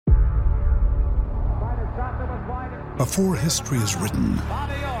Before history is written,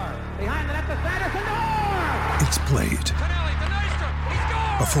 it's played.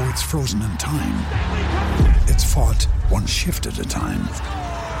 Before it's frozen in time, it's fought one shift at a time.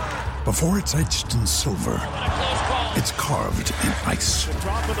 Before it's etched in silver, it's carved in ice.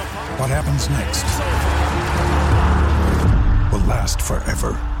 What happens next will last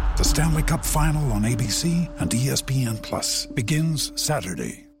forever. The Stanley Cup Final on ABC and ESPN Plus begins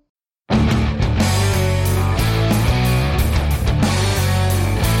Saturday.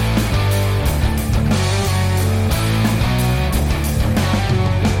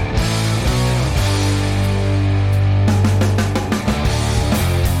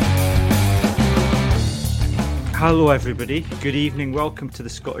 Hello everybody, good evening, welcome to the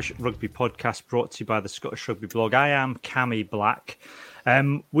Scottish Rugby Podcast brought to you by the Scottish Rugby Blog. I am Cammy Black.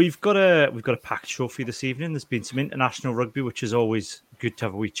 We've got a packed show for you this evening. There's been some international rugby, which is always good to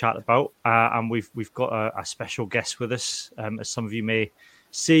have a wee chat about, and we've got a special guest with us, as some of you may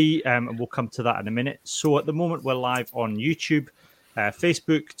see, and we'll come to that in a minute. So at the moment we're live on YouTube,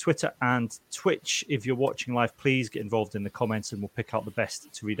 Facebook, Twitter and Twitch. If you're watching live, please get involved in the comments and we'll pick out the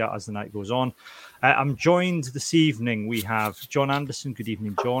best to read out as the night goes on. I'm joined this evening. We have John Anderson. Good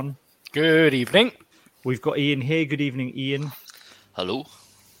evening, John. Good evening. We've got Ian here. Good evening, Ian. Hello.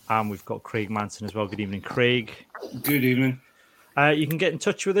 And we've got Craig Manson as well. Good evening, Craig. Good evening. You can get in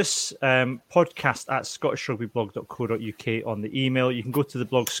touch with us, podcast at scottishrugbyblog.co.uk on the email. You can go to the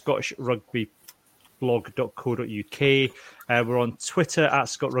blog scottishrugbyblog.co.uk. We're on Twitter at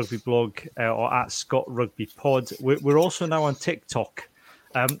scottrugbyblog or at scottrugbypod. We're also now on TikTok,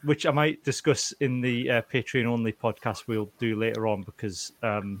 which I might discuss in the Patreon-only podcast we'll do later on, because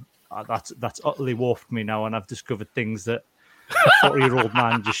that's utterly warped me now, and I've discovered things that a 40-year-old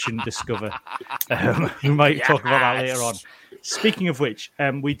man just shouldn't discover. We might talk about that later on. Speaking of which,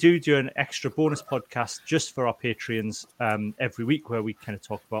 we do an extra bonus podcast just for our Patreons every week, where we kind of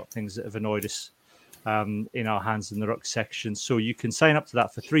talk about things that have annoyed us in our Hands in the Ruck section. So you can sign up to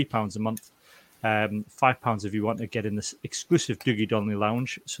that for £3 a month, £5 if you want to get in this exclusive Dougie Donnelly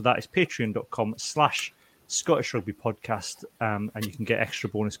Lounge. So that is patreon.com/Scottish Rugby Podcast, and you can get extra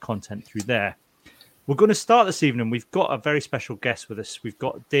bonus content through there. We're going to start this evening. We've got a very special guest with us. We've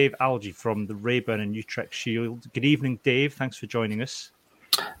got Dave Algie from the Raeburn and Utrecht Shield. Good evening, Dave. Thanks for joining us.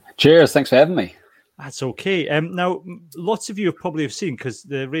 Cheers. Thanks for having me. That's okay. Now, lots of you probably have seen, because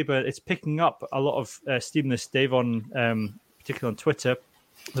the Raeburn, it's picking up a lot of steam this, Dave, on particularly on Twitter,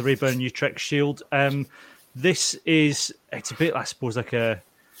 the Raeburn and Utrecht Shield. It's a bit, I suppose, like I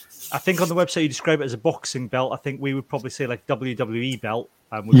think on the website you describe it as a boxing belt. I think we would probably say like WWE belt.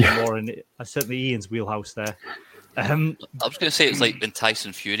 Would be more in certainly Ian's wheelhouse there. I was going to say it's like when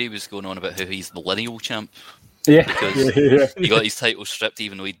Tyson Fury was going on about how he's the lineal champ. Yeah, because he got his title stripped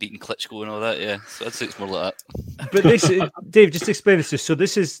even though he'd beaten Klitschko and all that. Yeah, so I'd say it's more like that. But this, Dave, just explain this to us. So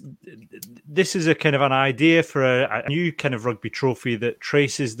this is a kind of an idea for a new kind of rugby trophy that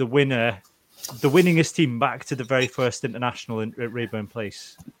traces the winningest team back to the very first international at Raeburn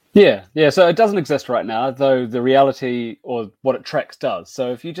Place. Yeah. So it doesn't exist right now, though the reality or what it tracks does.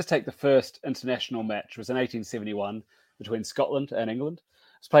 So if you just take the first international match, it was in 1871 between Scotland and England.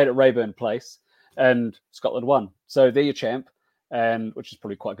 It was played at Raeburn Place, and Scotland won. So they're your champ, and which is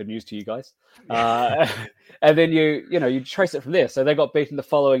probably quite good news to you guys. And then you trace it from there. So they got beaten the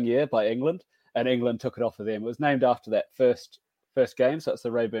following year by England, and England took it off of them. It was named after that first game, so it's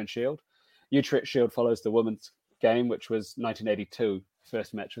the Raeburn Shield. Utrecht Shield follows the women's game, which was 1982.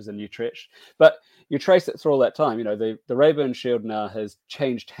 First match was in Utrecht, but you trace it through all that time. The Raeburn Shield now has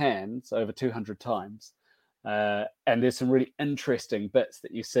changed hands over 200 times, and there's some really interesting bits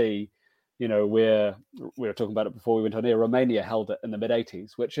that you see. Where we were talking about it before we went on air. Romania held it in the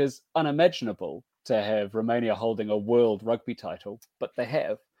mid-80s, which is unimaginable to have Romania holding a world rugby title, but they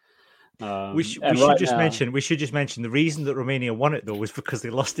have. We should just mention the reason that Romania won it though was because they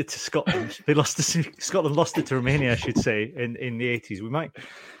lost it to Scotland. Scotland lost it to Romania, I should say, in the 80s. We might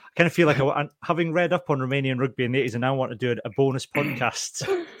kind of feel like having read up on Romanian rugby in the 80s, and now want to do a bonus podcast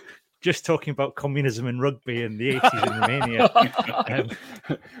just talking about communism and rugby in the 80s in Romania.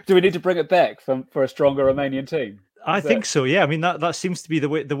 Do we need to bring it back for a stronger Romanian team? I think so. Yeah, I mean that seems to be the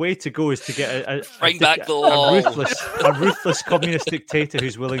way to go, is to get a ruthless communist dictator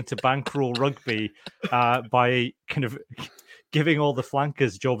who's willing to bankroll rugby by kind of giving all the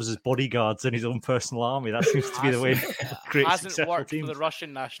flankers jobs as bodyguards in his own personal army. That seems to be the way to create hasn't worked teams. for the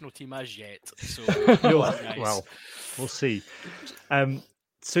Russian national team as yet. So nice. Well, we'll see.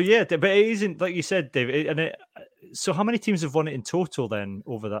 So yeah, but it isn't like you said, David. So how many teams have won it in total then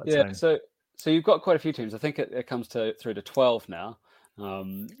over that time? So you've got quite a few teams. I think it comes through to 12 now.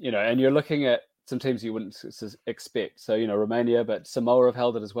 And you're looking at some teams you wouldn't expect. So, Romania, but Samoa have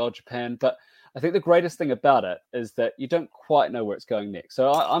held it as well, Japan. But I think the greatest thing about it is that you don't quite know where it's going next.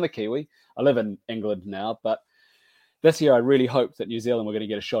 So I'm a Kiwi. I live in England now, but this year I really hoped that New Zealand were going to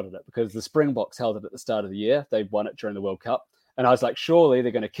get a shot at it because the Springboks held it at the start of the year. They won it during the World Cup. And I was like, surely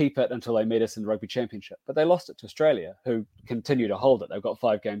they're going to keep it until they meet us in the Rugby Championship. But they lost it to Australia, who continue to hold it. They've got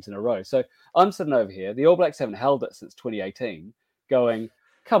 5 games in a row. So I'm sitting over here. The All Blacks haven't held it since 2018, going,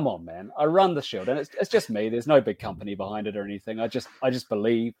 come on, man. I run the Shield. And it's just me. There's no big company behind it or anything. I just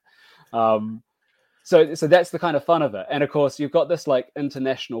believe. So that's the kind of fun of it. And, of course, you've got this,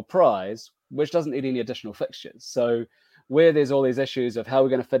 international prize, which doesn't need any additional fixtures. So where there's all these issues of how we're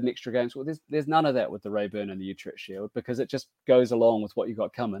going to fit in extra games, well, there's none of that with the Raeburn and the Utrecht Shield because it just goes along with what you've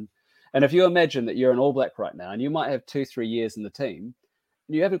got coming. And if you imagine that you're an All Black right now and you might have 2-3 years in the team,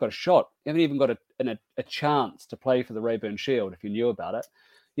 and you haven't got a shot, you haven't even got a chance to play for the Raeburn Shield if you knew about it,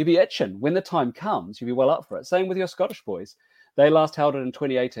 you'd be itching. When the time comes, you'd be well up for it. Same with your Scottish boys. They last held it in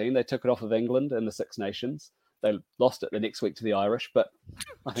 2018. They took it off of England in the Six Nations. They lost it the next week to the Irish, but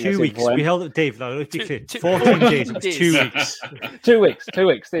I think 2 weeks. We held it, Dave. No, let's be clear. 14 days. It was 2 weeks. 2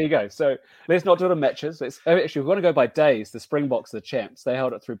 weeks. There you go. So let's not do it in matches. Actually, we want to go by days. The Springboks are the champs. They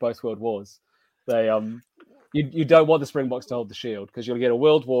held it through both World Wars. They you don't want the Springboks to hold the Shield because you'll get a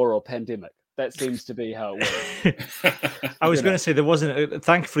world war or pandemic. That seems to be how it works. I was going to say there wasn't.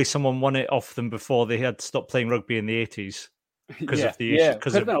 Thankfully, someone won it off them before they had stopped playing rugby in the 80s because of the issue.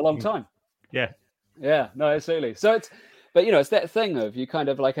 Could have been a long time. Yeah, no, absolutely. So it's that thing of you kind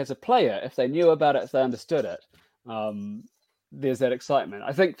of as a player, if they knew about it, if they understood it, there's that excitement.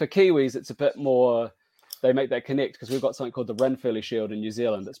 I think for Kiwis, it's a bit more, they make that connect because we've got something called the Ranfurly Shield in New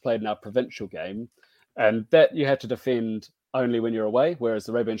Zealand that's played in our provincial game. And that you have to defend only when you're away, whereas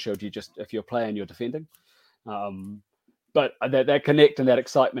the Raeburn Shield, if you're playing, you're defending. But that connect and that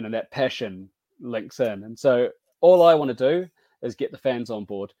excitement and that passion links in. And so all I want to do is get the fans on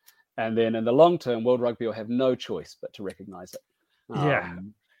board. And then in the long term, World Rugby will have no choice but to recognise it.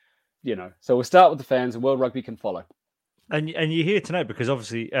 So we'll start with the fans and World Rugby can follow. And you're here tonight because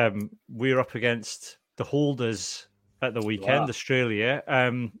obviously we're up against the holders at the weekend, Australia.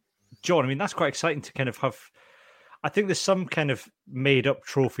 John, I mean, that's quite exciting to kind of have. I think there's some kind of made up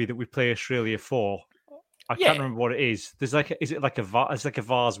trophy that we play Australia for. I can't remember what it is. There's is it like a vase? It's like a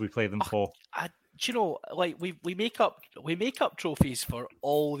vase we play them for. Do you know, we make up trophies for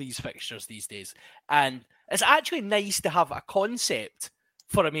all these fixtures these days, and it's actually nice to have a concept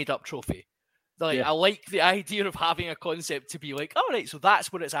for a made up trophy. I like the idea of having a concept to be like, all right, so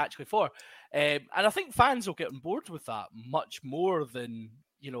that's what it's actually for, and I think fans will get on board with that much more than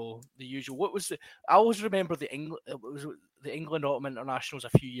the usual. What was I always remember the England Autumn Internationals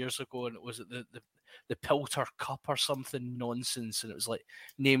a few years ago, and it was the Pilter Cup or something nonsense, and it was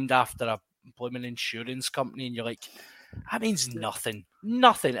named after a blooming insurance company, and you're like, that means nothing,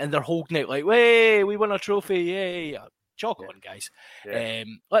 and they're holding it like, "Way, we won a trophy, yay!" Chalk on, guys. Yeah.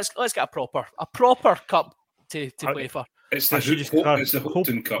 Let's get a proper cup to play for. It's the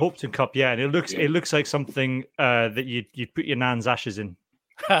Hopton Cup. Hopton Cup, yeah, and it looks like something that you'd put your nan's ashes in.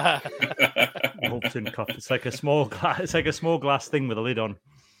 Hopton Cup. It's like a small glass thing with a lid on.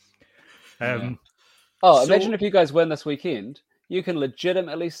 Imagine if you guys win this weekend. You can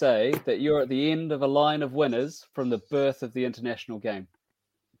legitimately say that you're at the end of a line of winners from the birth of the international game.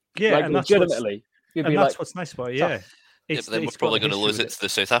 Yeah, and legitimately. That's what's nice about it, yeah. But then we're probably going to lose it to the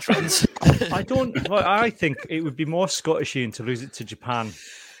South Africans. I think it would be more Scottishian to lose it to Japan.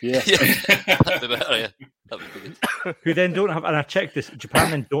 Yeah. That'd be better, yeah. That'd be good. Who then don't have, and I checked this,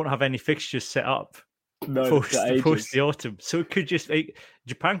 Japan then don't have any fixtures set up post the autumn. So it could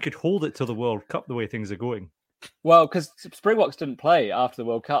Japan could hold it till the World Cup the way things are going. Well, because Springboks didn't play after the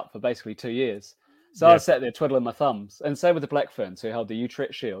World Cup for basically 2 years. So I was sat there twiddling my thumbs. And same with the Black Ferns who held the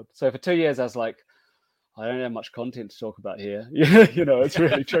Utrecht Shield. So for 2 years, I was like, I don't have much content to talk about here. It's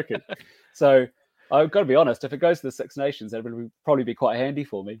really tricky. So I've got to be honest, if it goes to the Six Nations, that would probably be quite handy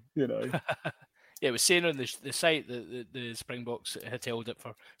for me, Yeah, it was saying on the site that the Springboks had held it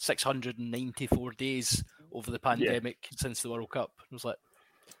for 694 days over the pandemic since the World Cup. It was like,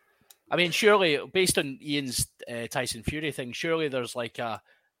 I mean, surely, based on Ian's Tyson Fury thing, surely there's a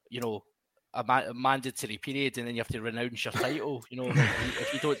mandatory period, and then you have to renounce your title.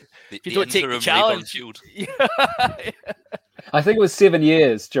 If you don't take the challenge. I think it was 7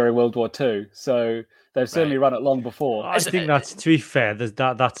 years during World War II. So They've certainly run it long before. I think that's, to be fair,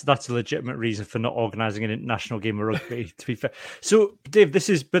 that's a legitimate reason for not organising an international game of rugby. To be fair, so Dave, this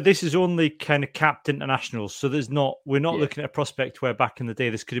is only kind of capped internationals. So we're not looking at a prospect where back in the day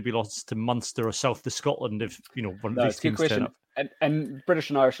this could have been lost to Munster or South to Scotland if one of these teams turn up. And British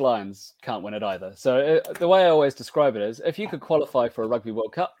and Irish Lions can't win it either. So the way I always describe it is, if you could qualify for a Rugby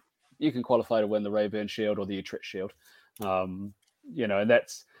World Cup, you can qualify to win the Raeburn Shield or the Utrecht Shield. And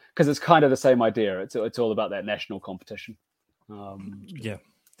that's because it's kind of the same idea. It's all about that national competition. And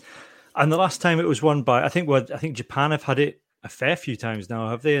the last time it was won by, I think Japan have had it a fair few times now,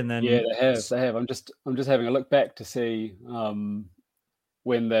 have they? And then they have. I'm just having a look back to see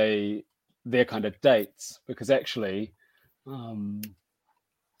when their kind of dates, because actually,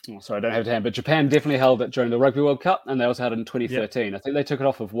 sorry, I don't have it to hand, but Japan definitely held it during the Rugby World Cup, and they also had it in 2013. I think they took it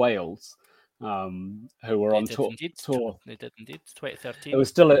off of Wales. Who were on tour. They did indeed. 2013. It was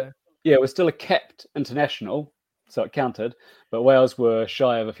still a capped international, so it counted. But Wales were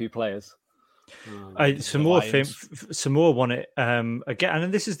shy of a few players. Samoa won it again,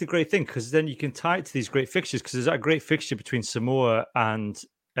 and this is the great thing, because then you can tie it to these great fixtures. Because there's that great fixture between Samoa and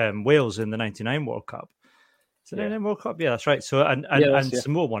Wales in the '99 World Cup. Is it the '99 World Cup? Yeah, that's right. So and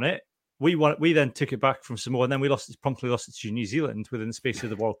Samoa won it. We won it. We then took it back from Samoa, and then we promptly lost it to New Zealand within the space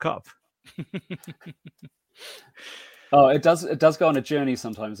of the World Cup. It does go on a journey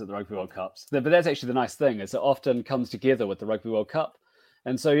sometimes at the Rugby World Cups, but that's actually the nice thing, is it often comes together with the Rugby World Cup.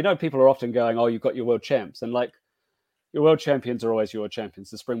 And so people are often going, oh, you've got your world champs, and like, your world champions are always your world champions.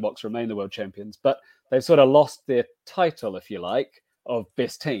 The Springboks remain the world champions, but they've sort of lost their title, if you like, of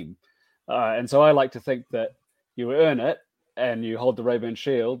best team. And so I like to think that you earn it and you hold the Raeburn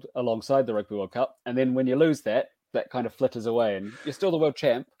Shield alongside the Rugby World Cup, and then when you lose that kind of flitters away, and you're still the world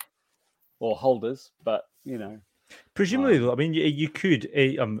champ or holders, but presumably, though, I mean, you could.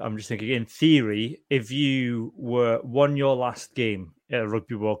 I'm just thinking, in theory, if you won your last game at a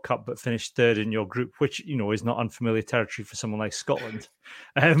Rugby World Cup but finished third in your group, which is not unfamiliar territory for someone like Scotland,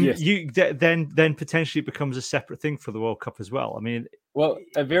 then potentially it becomes a separate thing for the World Cup as well. I mean, well,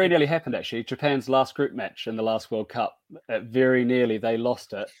 it very nearly happened actually. Japan's last group match in the last World Cup, very nearly they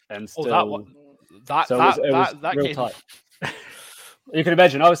lost it, and still that real tight. You can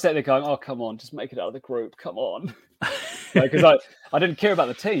imagine, I was sitting there going, oh, come on, just make it out of the group. Come on. Because I didn't care about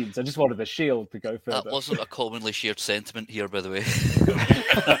the teams. I just wanted the Shield to go further. That wasn't a commonly shared sentiment here, by the way.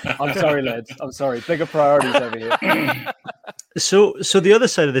 I'm sorry, lads. I'm sorry. Bigger priorities over here. So the other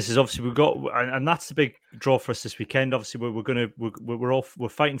side of this is obviously we've got, and that's the big draw for us this weekend. Obviously, we're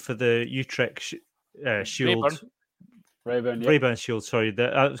fighting for the Utrecht Shield. Raeburn Shield, sorry.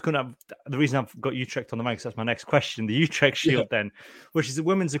 The reason I've got Utrecht on the mic, because that's my next question. The Utrecht Shield, then, which is the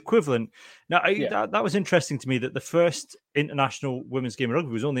women's equivalent. Now, that was interesting to me that the first international women's game of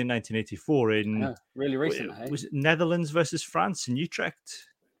rugby was only in 1984 really recent. Was it Netherlands versus France in Utrecht?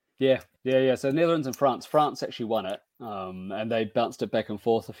 Yeah. So Netherlands and France. France actually won it, and they bounced it back and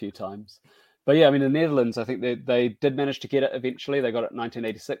forth a few times. But yeah, I mean, the Netherlands, I think they did manage to get it eventually. They got it in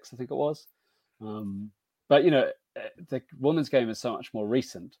 1986, I think it was. But the women's game is so much more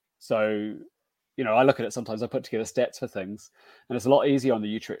recent. So, I look at it sometimes, I put together stats for things, and it's a lot easier on the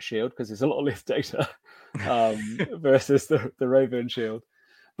Utrecht Shield because there's a lot less data versus the Raeburn Shield.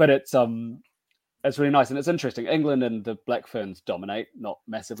 But it's really nice, and it's interesting. England and the Black Ferns dominate, not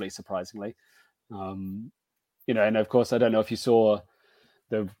massively surprisingly. And of course, I don't know if you saw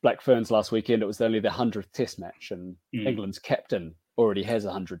the Black Ferns last weekend. It was only the 100th Test match, and England's captain already has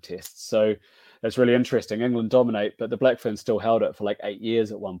 100 tests. So it's really interesting. England dominate, but the Black Ferns still held it for like 8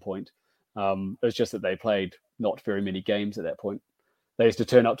 years at one point. It was just that they played not very many games at that point. They used to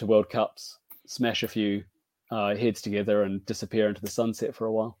turn up to World Cups, smash a few heads together, and disappear into the sunset for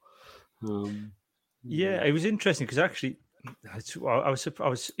a while. It was interesting because actually, I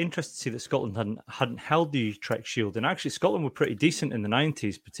was interested to see that Scotland hadn't held the Utrecht Shield, and actually Scotland were pretty decent in the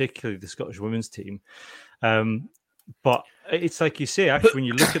 90s, particularly the Scottish women's team. But it's like you say, actually, when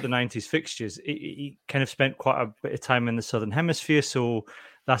you look at the 90s fixtures, it kind of spent quite a bit of time in the Southern Hemisphere. So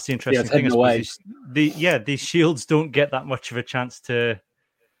that's the interesting thing. These shields don't get that much of a chance to.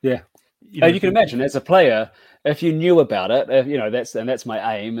 Yeah. You can imagine as a player, if you knew about it, that's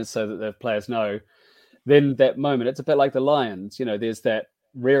my aim, is so that the players know. Then that moment, it's a bit like the Lions. There's that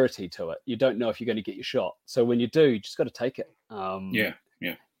rarity to it. You don't know if you're going to get your shot. So when you do, you just got to take it. And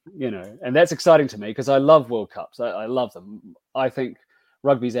that's exciting to me because I love World Cups. I love them. I think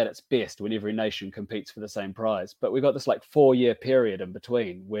rugby's at its best when every nation competes for the same prize. But we've got this 4-year period in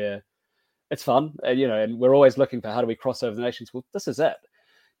between where it's fun, and we're always looking for how do we cross over the nations. Well, this is it,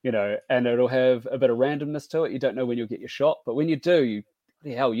 and it'll have a bit of randomness to it. You don't know when you'll get your shot, but when you do, you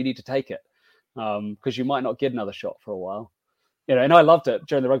need to take it. because you might not get another shot for a while. And I loved it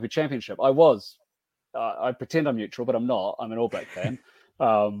during the Rugby Championship. I pretend I'm neutral, but I'm not. I'm an All Black fan.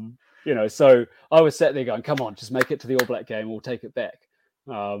 So I was sat there going, come on, just make it to the All Black game. We'll take it back.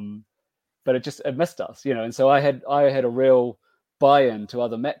 But it missed us, and so I had a real buy-in to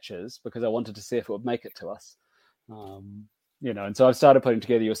other matches because I wanted to see if it would make it to us. And so I've started putting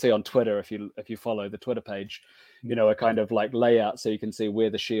together, you'll see on Twitter, if you follow the Twitter page, a kind of like layout so you can see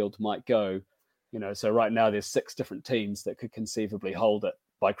where the Shield might go. So right now there's 6 different teams that could conceivably hold it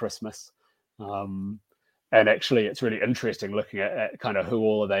by Christmas. And actually it's really interesting looking at kind of who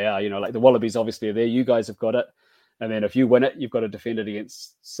all of they are. Like the Wallabies obviously are there. You guys have got it. And then if you win it, you've got to defend it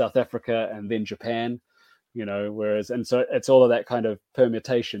against South Africa and then Japan, and so it's all of that kind of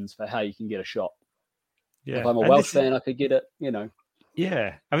permutations for how you can get a shot. Yeah. If I'm a Welsh fan, I could get it,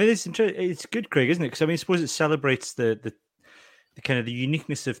 Yeah. I mean, it's good, Craig, isn't it? Because I suppose it celebrates the kind of the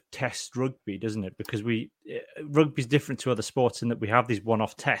uniqueness of Test rugby, doesn't it? Because rugby's different to other sports in that we have these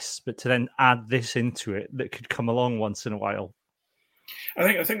one-off tests, but to then add this into it that could come along once in a while.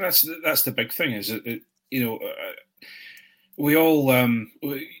 I think that's the big thing. Is that we all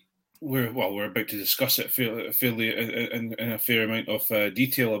we're about to discuss it fairly in a fair amount of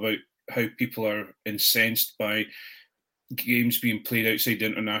detail about how people are incensed by games being played outside the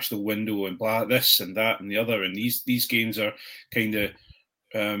international window and blah, this and that and the other, and these games are kind of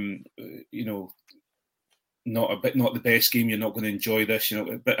not the best game. You're not going to enjoy this,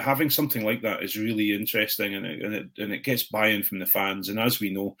 but having something like that is really interesting, and it gets buy-in from the fans. And as we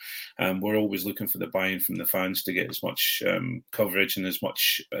know, we're always looking for the buy-in from the fans to get as much coverage and as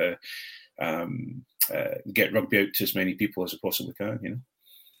much get rugby out to as many people as we possibly can.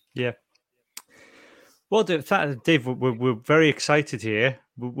 Yeah. Well, Dave, we're very excited here.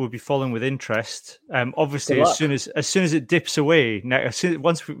 We'll be following with interest. Obviously, as soon as it dips away,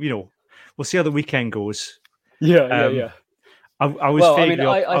 once we'll see how the weekend goes. Yeah. I was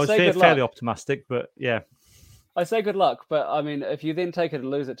fairly optimistic, but yeah. I say good luck, but I mean, if you then take it and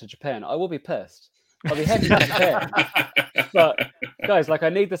lose it to Japan, I will be pissed. I'll be happy for Japan, but guys, I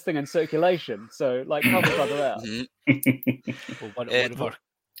need this thing in circulation, so help each other out.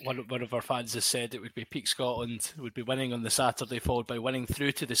 Well, one of our fans has said it would be Peak Scotland would be winning on the Saturday, followed by winning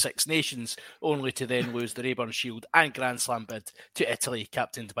through to the Six Nations, only to then lose the Raeburn Shield and Grand Slam bid to Italy,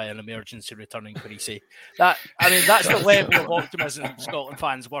 captained by an emergency returning Parisi. That's the level of optimism Scotland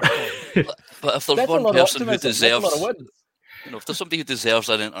fans work on. But if there's one person who deserves, if there's somebody who deserves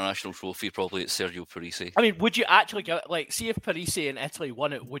an international trophy, probably it's Sergio Parisi. I mean, would you actually see if Parisi in Italy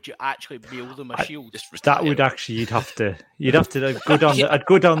won it? Would you actually mail them a shield? That would actually you'd have to go down. I'd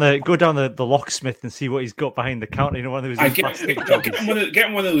go down the locksmith and see what he's got behind the counter. One of those. Get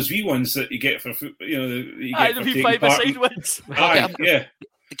him one of those wee ones that you get for the V5 wins. Yeah.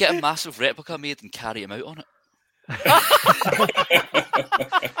 Get a massive replica made and carry him out on it.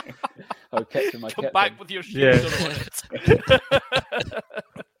 Come back with your shield on it.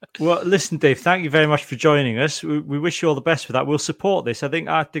 Well, listen, Dave, thank you very much for joining us. We wish you all the best for that. We'll support this. I think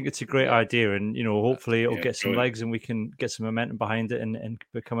it's a great idea, and hopefully it'll get some legs and we can get some momentum behind it and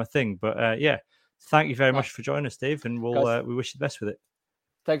become a thing. But thank you very much for joining us, Dave, and we wish you the best with it.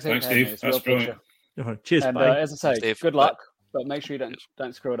 Thanks, Dave. That's brilliant. Cheers, and bye. As I say, Dave, good luck, but make sure you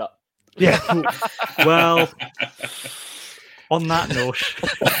don't screw it up. Yeah. Well, on that note,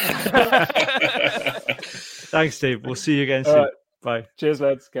 thanks, Dave. We'll see you again soon. Right. Bye. Cheers,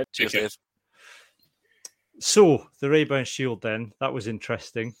 lads. Cheers, Dave. So, the Raeburn Shield then, that was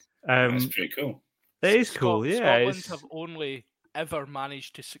interesting. That's pretty cool. It is cool, yeah. Scotland have only ever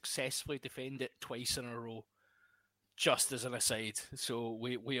managed to successfully defend it twice in a row. Just as an aside. So,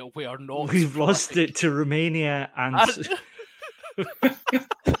 we are not... We've lost it to Romania and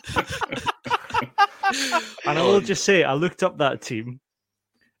I will just say, I looked up that team,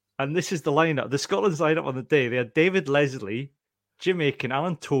 and this is the lineup. The Scotland's lineup on the day. They had David Leslie, Jim Aiken,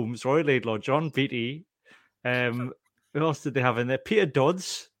 Alan Tomes, Roy Laidlaw, John Beattie. Who else did they have in there? Peter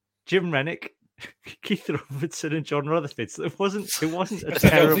Dodds, Jim Rennick, Keith Robertson, and John Rutherford. So it wasn't a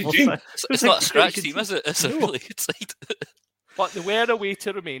terrible side. It's not a scratch team, is it? It's a really good side. But they were away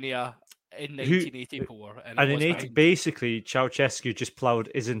to Romania in 1984. Basically, Ceausescu just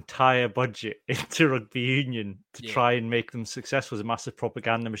ploughed his entire budget into rugby union to try and make them successful as a massive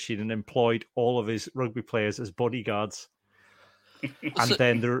propaganda machine, and employed all of his rugby players as bodyguards.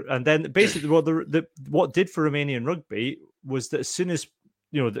 and then basically what did for Romanian rugby was that as soon as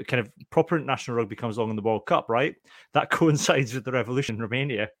the kind of proper international rugby comes along in the World Cup, right? That coincides with the revolution in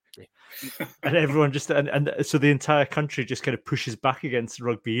Romania. And everyone and so the entire country just kind of pushes back against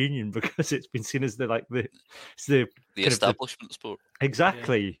rugby union because it's been seen as the establishment sport.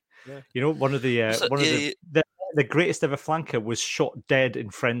 Exactly. You know, one of the greatest ever flanker was shot dead in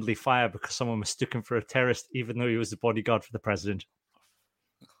friendly fire because someone mistook him for a terrorist, even though he was the bodyguard for the president.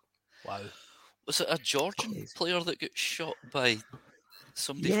 Wow. Was it a Georgian player that got shot by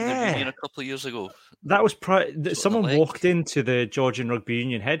somebody from the Union a couple of years ago? That was someone walked into the Georgian Rugby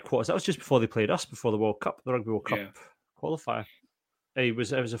Union headquarters. That was just before they played us, before the World Cup, the Rugby World Cup qualifier. It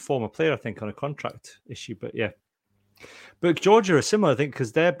was a former player, I think, on a contract issue, but yeah. But Georgia are similar, I think,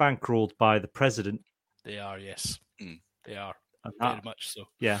 because they're bankrolled by the president. They are, yes. They are. Very much so.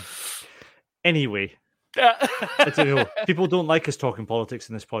 Yeah. Anyway, I don't know. People don't like us talking politics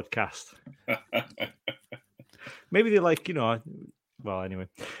in this podcast. Maybe they like, well, anyway.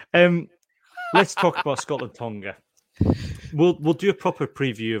 Let's talk about Scotland-Tonga. We'll do a proper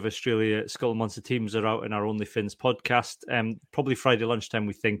preview of Australia. Scotland once the teams are out in our Only Fins podcast. Probably Friday lunchtime.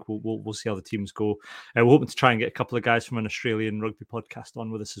 We think we'll see how the teams go. We're hoping to try and get a couple of guys from an Australian rugby podcast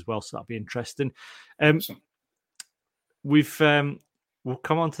on with us as well, so that'll be interesting. We'll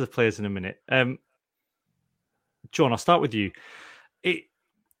come on to the players in a minute. John, I'll start with you. It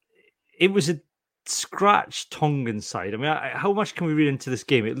was a scratch Tongan side. I mean, how much can we read into this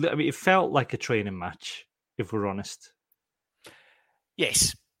game? It felt like a training match, if we're honest.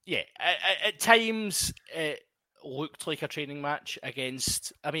 Yes. Yeah. At times, it looked like a training match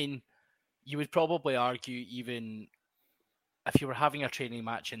against... I mean, you would probably argue even if you were having a training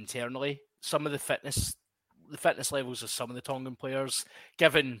match internally, some of the fitness levels of some of the Tongan players,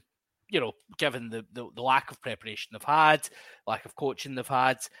 given the lack of preparation they've had, lack of coaching they've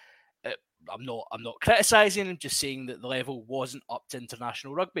had, I'm not criticising. I'm just saying that the level wasn't up to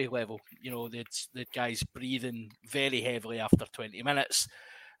international rugby level. The guys breathing very heavily after 20 minutes,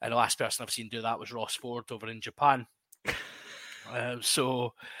 and the last person I've seen do that was Ross Ford over in Japan.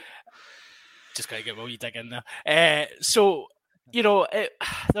 So just gotta get a wee dig in there.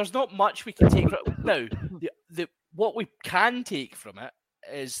 There's not much we can take from it. Now, what we can take from it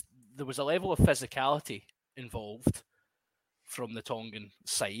is there was a level of physicality involved from the Tongan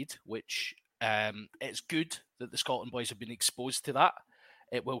side, which it's good that the Scotland boys have been exposed to that.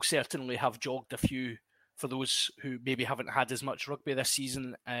 It will certainly have jogged a few for those who maybe haven't had as much rugby this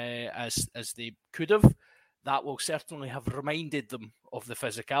season as they could have. That will certainly have reminded them of the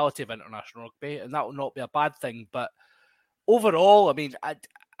physicality of international rugby, and that will not be a bad thing. But overall, I mean,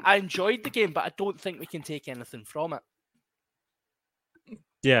 I enjoyed the game, but I don't think we can take anything from it.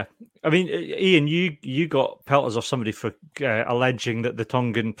 Yeah, I mean, Ian, you got pelters off somebody for alleging that the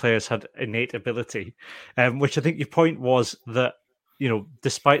Tongan players had innate ability, which I think your point was that,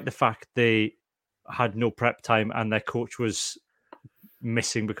 despite the fact they had no prep time and their coach was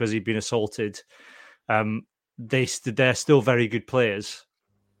missing because he'd been assaulted, they're still very good players.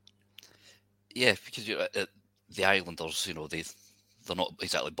 Yeah, because the Islanders, they're not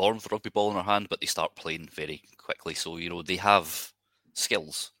exactly born with a rugby ball in their hand, but they start playing very quickly. So, they have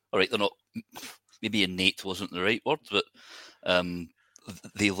skills. All right, they're not, maybe innate wasn't the right word, but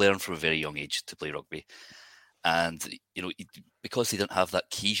they learn from a very young age to play rugby. And, because they didn't have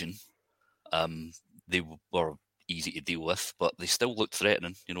that cohesion, they were easy to deal with, but they still looked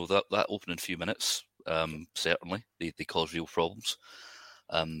threatening. That opening few minutes, certainly, they caused real problems.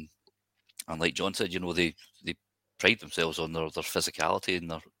 And like John said, they pride themselves on their physicality and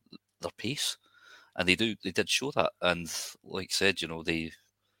their pace. And they did show that. And like I said, they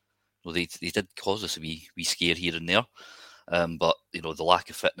did cause us a wee scare here and there. But, the lack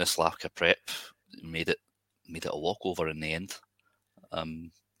of fitness, lack of prep made it a walkover in the end.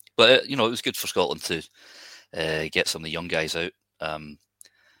 But it was good for Scotland to get some of the young guys out.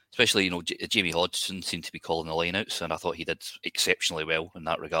 Especially, Jamie Hodgson seemed to be calling the lineouts, and I thought he did exceptionally well in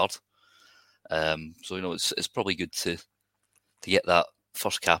that regard. So, it's probably good to get that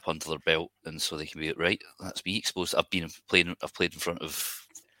first cap under their belt, and so they can be right. That's me exposed. I've played in front of,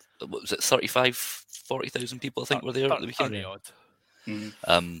 what was it, 40,000 people, I think, were there at the weekend.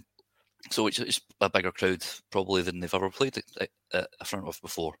 Mm-hmm. So which is a bigger crowd probably than they've ever played in front of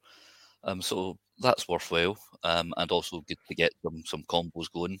before. So that's worthwhile, and also good to get some combos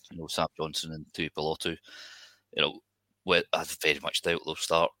going. Sam Johnson and Tui Pilotu. I very much doubt they'll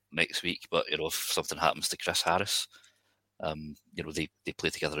start next week, but if something happens to Chris Harris, they play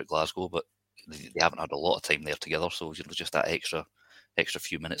together at Glasgow, but they haven't had a lot of time there together, so just that extra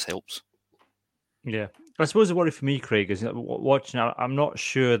few minutes helps. Yeah, I suppose the worry for me, Craig, is watching. I'm not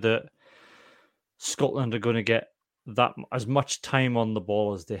sure that Scotland are going to get that as much time on the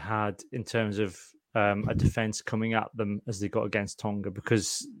ball as they had in terms of a defence coming at them as they got against Tonga,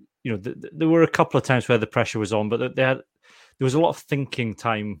 because there were a couple of times where the pressure was on, but there was a lot of thinking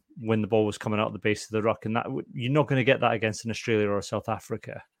time when the ball was coming out of the base of the ruck, and that you're not going to get that against an Australia or a South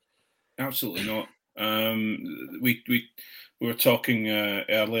Africa. Absolutely not. We were talking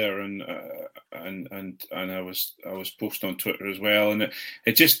earlier, and I was posting on Twitter as well, and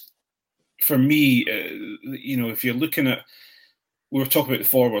it just, for me, if you're looking at, we were talking about the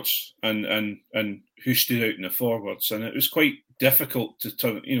forwards and who stood out in the forwards, and it was quite difficult to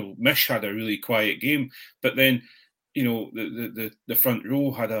turn. Mish had a really quiet game, but then the front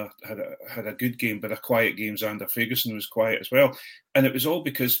row had a good game, but a quiet game. Xander Ferguson was quiet as well, and it was all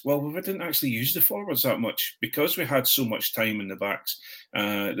because, well, we didn't actually use the forwards that much because we had so much time in the backs.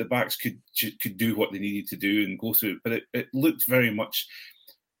 The backs could do what they needed to do and go through, but it looked very much.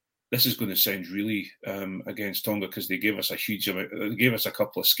 This is going to sound really against Tonga because they gave us a huge amount. They gave us a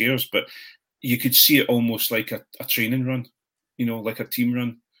couple of scares, but you could see it almost like a training run, like a team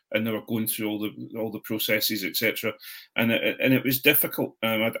run, and they were going through all the processes, etc. And it was difficult.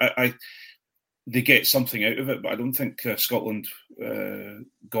 They get something out of it, but I don't think Scotland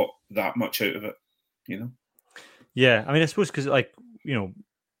got that much out of it. Yeah, I mean, I suppose because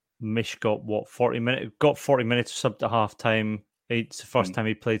Mish got 40 minutes. Got 40 minutes subbed at half time. It's the first time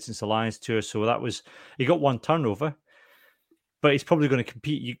he played since the Lions tour, so he got one turnover, but he's probably going to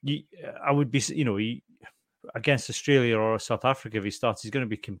compete. I would be, against Australia or South Africa, if he starts, he's going to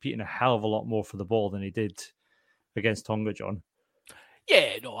be competing a hell of a lot more for the ball than he did against Tonga, John.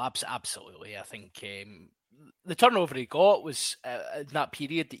 Yeah, no, absolutely. I think the turnover he got was in that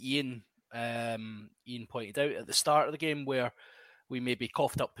period that Ian pointed out at the start of the game, where we maybe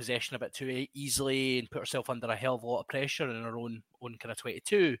coughed up possession a bit too easily and put ourselves under a hell of a lot of pressure in our own kind of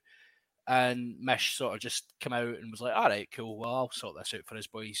 22. And Mish sort of just came out and was like, all right, cool, well, I'll sort this out for his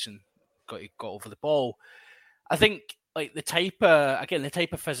boys, and got over the ball. I think like the type of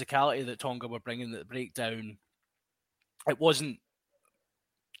physicality that Tonga were bringing at the breakdown, it wasn't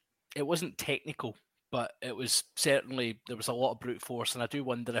technical, but it was certainly, there was a lot of brute force, and I do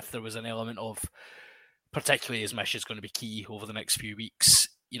wonder if there was an element of, particularly as Mish is going to be key over the next few weeks,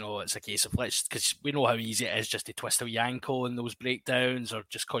 it's a case of because we know how easy it is just to twist a wee ankle in those breakdowns or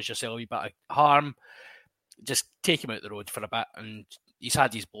just cause yourself a wee bit of harm. Just take him out the road for a bit, and he's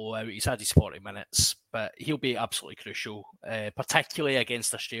had his blowout, he's had his 40 minutes, but he'll be absolutely crucial, particularly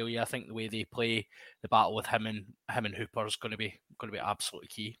against Australia. I think the way they play the battle with him and Hooper is going to be absolutely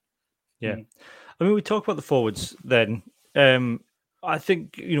key. Yeah, I mean, we talk about the forwards then. I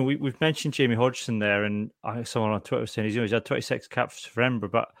think, we've mentioned Jamie Hodgson there, and someone on Twitter was saying he's had 26 caps for Edinburgh,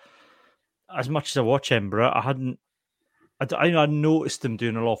 but as much as I watch Edinburgh, I noticed them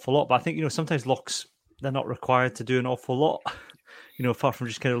doing an awful lot, but I think, sometimes locks, they're not required to do an awful lot, apart from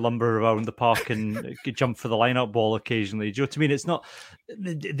just kind of lumber around the park and jump for the line-out ball occasionally. Do you know what I mean? It's not,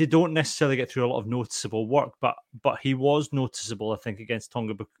 they don't necessarily get through a lot of noticeable work, but he was noticeable, I think, against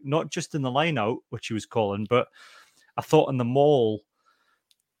Tonga, but not just in the line-out, which he was calling, but I thought in the maul,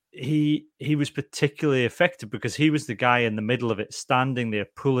 he was particularly effective because he was the guy in the middle of it, standing there,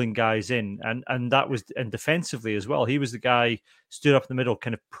 pulling guys in, and that was, and defensively as well. He was the guy stood up in the middle,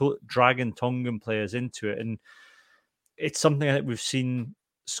 kind of dragging Tongan players into it, and it's something I think we've seen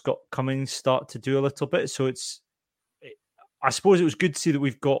Scott Cummings start to do a little bit. So I suppose it was good to see that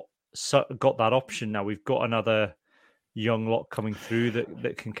we've got that option now. We've got another young lot coming through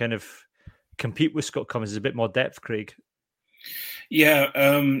that can kind of compete with Scott Cummings. There's a bit more depth, Craig.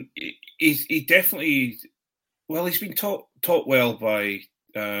 Yeah, he definitely. Well, he's been taught well by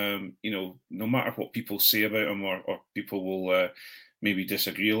no matter what people say about him, or people will maybe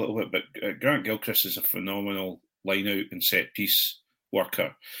disagree a little bit. But Grant Gilchrist is a phenomenal line-out and set-piece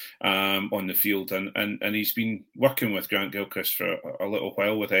worker on the field, and he's been working with Grant Gilchrist for a little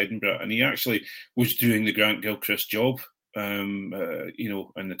while with Edinburgh, and he actually was doing the Grant Gilchrist job. In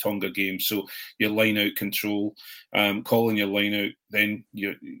the Tonga game. So your line out control, calling your line out, then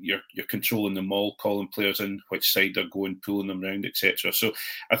you're controlling the maul, calling players in which side they're going, pulling them around, etc. So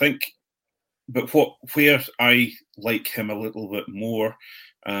I think, but where I like him a little bit more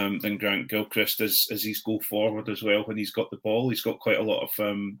than Grant Gilchrist is he's go forward as well when he's got the ball. He's got quite a lot of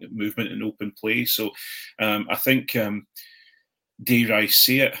movement and open play. So I think, dare I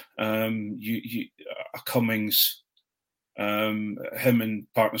say it, Cummings. Him in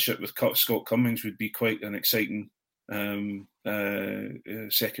partnership with Scott Cummings would be quite an exciting second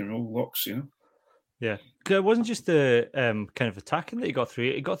row locks, Yeah, it wasn't just the kind of attacking that he got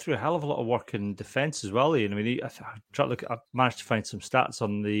through. He got through a hell of a lot of work in defence as well, Ian. I mean, I managed to find some stats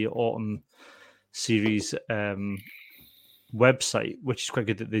on the autumn series website, which is quite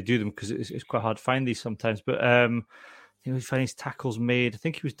good that they do them because it's quite hard to find these sometimes. But he's finding his tackles made. I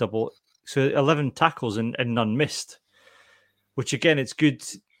think he was double, so 11 tackles and none missed. Which again, it's good.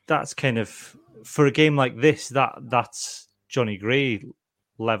 That's kind of for a game like this. That's Johnny Gray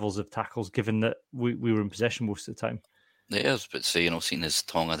levels of tackles, given that we were in possession most of the time. Yeah, I was about to say, seeing his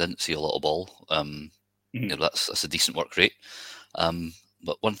tongue, I didn't see a lot of ball. That's a decent work rate.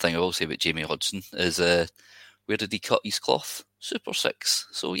 But one thing I will say about Jamie Hodgson is, where did he cut his cloth? Super 6.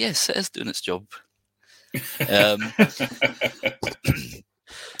 So yes, it is doing its job.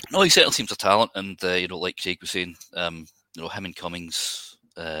 No, he certainly seems a talent, and like Jake was saying, him and Cummings,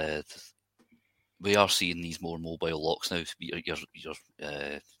 we are seeing these more mobile locks now. Your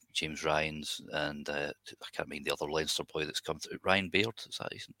James Ryan's, and I can't mind the other Leinster boy that's come through. Ryan Baird, is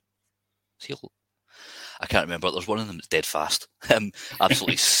that his? I can't remember. There's one of them that's dead fast.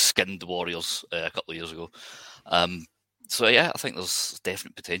 Absolutely skinned the Warriors a couple of years ago. So yeah, I think there's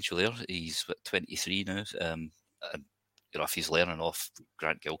definite potential there. He's 23 now. And, if he's learning off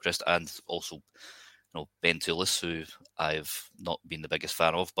Grant Gilchrist and also, Ben Toulis, who I've not been the biggest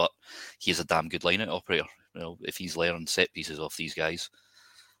fan of, but he's a damn good line-out operator. If he's learning set pieces off these guys,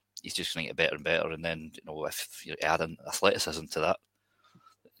 he's just going to get better and better. And then, if you add an athleticism to that,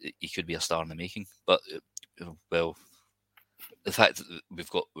 he could be a star in the making. But the fact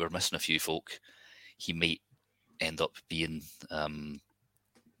that we're missing a few folk, he might end up being,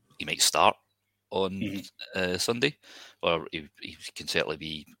 he might start on Sunday, or he can certainly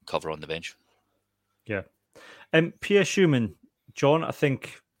be cover on the bench. Yeah. Pierre Schumann, John, I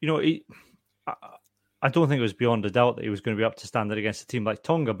think, I don't think it was beyond a doubt that he was going to be up to standard against a team like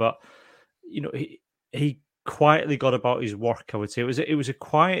Tonga, but, he quietly got about his work, I would say. It was a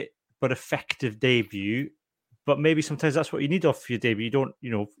quiet but effective debut, but maybe sometimes that's what you need off your debut. You don't,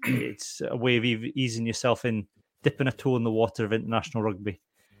 it's a way of easing yourself in, dipping a toe in the water of international rugby.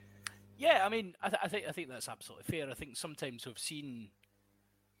 Yeah, I mean, I think that's absolutely fair. I think sometimes we've seen,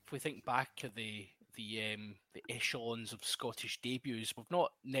 if we think back at the echelons of Scottish debuts, we've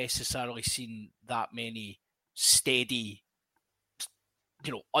not necessarily seen that many steady,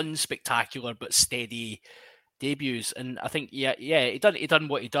 unspectacular but steady debuts. And I think, he done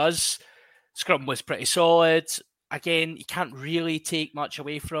what he does. Scrum was pretty solid. Again, you can't really take much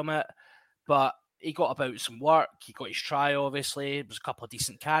away from it, but he got about some work. He got his try, obviously. It was a couple of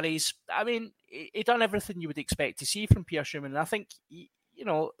decent carries. I mean, he done everything you would expect to see from Pierre Schumann. And I think,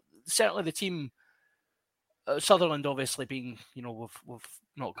 certainly the team, Sutherland obviously being, we've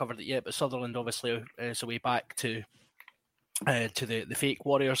not covered it yet, but Sutherland obviously is a way back to the fake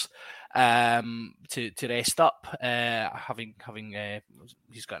Warriors to rest up, having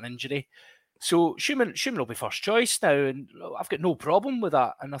he's got an injury. So Schumann will be first choice now, and I've got no problem with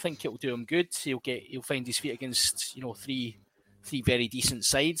that. And I think it will do him good. He'll find his feet against three very decent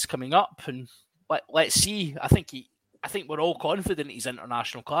sides coming up, and let's see. I think we're all confident he's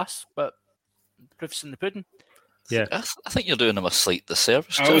international class, but proof's in the pudding. Yeah, I think you're doing him a slight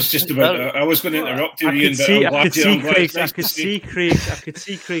disservice. I was going to interrupt you, Ian, I could see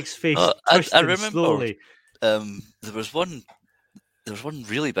Craig's face. I remember slowly. There was one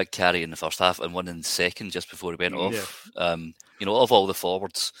really big carry in the first half and one in the second just before he went off. Of all the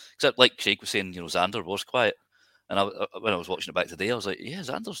forwards, except like Craig was saying, Xander was quiet. And when I was watching it back today, I was like, yeah,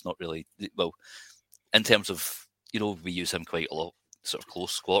 Xander's not really well in terms of we use him quite a lot, sort of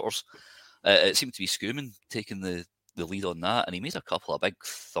close quarters. It seemed to be Schoeman taking the lead on that, and he made a couple of big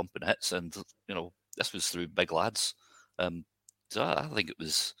thumping hits, and this was through big lads. So I think it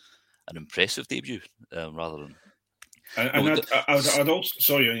was an impressive debut rather than. I'd also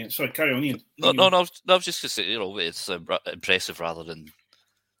sorry, carry on, Ian. No, I was just going to say, it's impressive rather than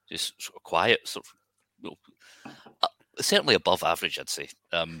just sort of quiet, certainly above average, I'd say.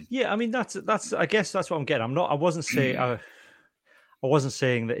 Yeah, I mean that's I guess that's what I'm getting. I wasn't saying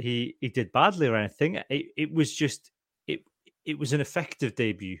that he did badly or anything. It was just it was an effective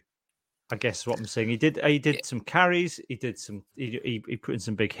debut, I guess is what I'm saying. He did some carries, he put in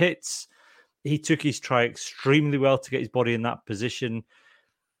some big hits. He took his try extremely well to get his body in that position.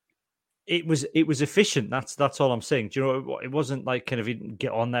 It was efficient. That's all I'm saying. Do you know? It wasn't like kind of he didn't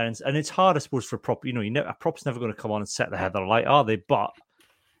get on there, and it's hard, I suppose, for a prop. A prop's never going to come on and set the header light, are they? But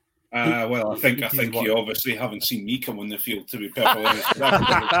I think you obviously haven't seen me come on the field, to be perfectly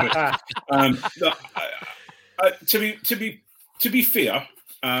honest. To be fair,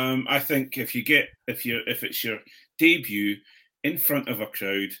 I think if it's your debut in front of a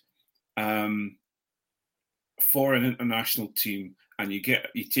crowd for an international team, and you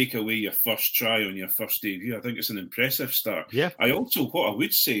take away your first try on your first debut, I think it's an impressive start. Yeah. What I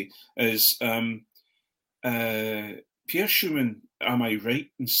would say is Pierre Schumann, am I right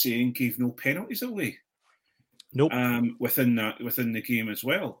in saying, gave no penalties away? Nope. Within the game as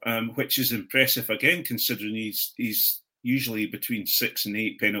well, which is impressive again, considering he's usually between 6 and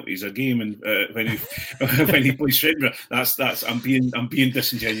 8 penalties a game, and when he plays Edinburgh, that's I'm being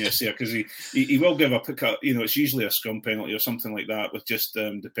disingenuous here, because he will give up it's usually a scrum penalty or something like that, with just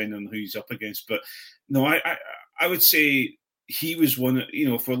depending on who he's up against. But no, I would say he was one.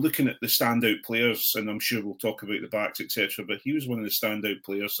 If we're looking at the standout players, and I'm sure we'll talk about the backs, etc., but he was one of the standout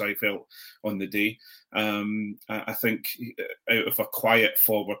players I felt on the day. I think out of a quiet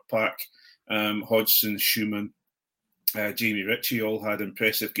forward pack, Hodgson, Schumann, Jamie Ritchie all had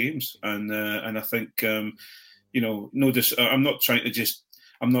impressive games, and I think I'm not trying to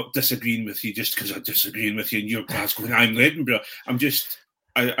I'm not disagreeing with you just because I'm disagreeing with you and you're Glasgow and I'm Edinburgh. I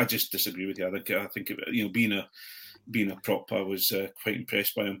just disagree with you. I think being a prop, I was quite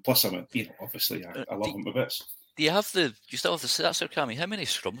impressed by him. Plus, obviously I love him a bit. Do you still have the stats there, Cammy? How many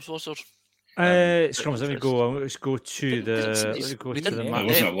scrums was there? Scrums. Let me go. Let's go to the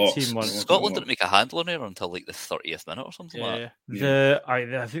match team one. Scotland didn't make a handle on her until like the 30th minute or something like that.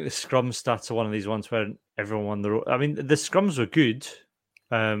 I think the scrum stats are one of these ones where everyone won the. I mean, the scrums were good.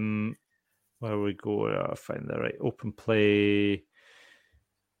 Where we go? I'll find the right open play.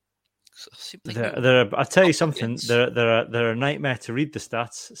 I'll tell you something. They're a nightmare to read the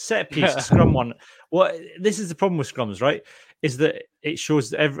stats. Set piece, scrum one. Well, this is the problem with scrums, right? Is that it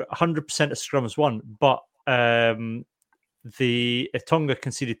shows that 100% of scrums won, but the Tonga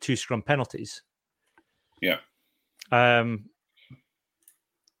conceded 2 scrum penalties. Yeah.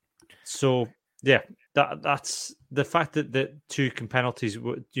 So yeah, that's the fact that the 2 penalties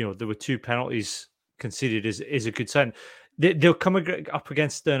were, there were 2 penalties conceded is a good sign. They'll come up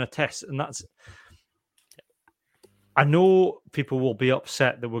against Sterner Test, and that's. I know people will be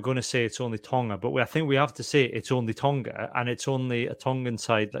upset that we're going to say it's only Tonga, but I think we have to say it's only Tonga, and it's only a Tongan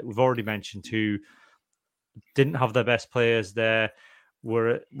side, like we've already mentioned, who didn't have their best players there.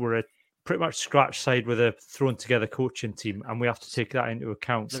 We're a pretty much scratch side with a thrown together coaching team, and we have to take that into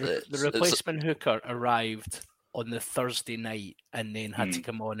account. The replacement hooker arrived on the Thursday night and then had to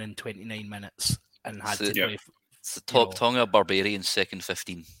come on in 29 minutes and had to play. It's the Tonga Barbarians second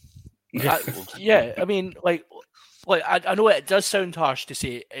 15. I mean, like I know it does sound harsh to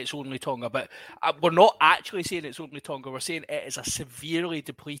say it's only Tonga, but we're not actually saying it's only Tonga. We're saying it is a severely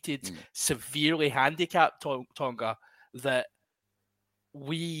depleted, severely handicapped Tonga that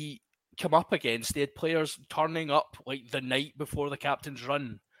we come up against. They had players turning up like the night before the captain's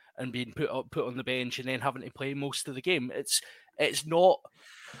run and being put on the bench and then having to play most of the game. It's not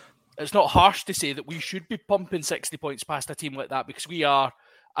harsh to say that we should be pumping 60 points past a team like that, because we are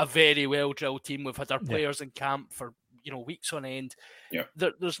a very well-drilled team. We've had our players in camp for weeks on end. Yeah.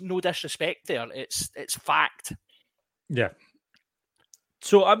 There's no disrespect there. It's fact. Yeah.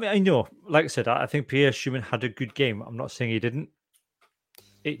 So I mean, I know, like I said, I think Pierre Schumann had a good game. I'm not saying he didn't.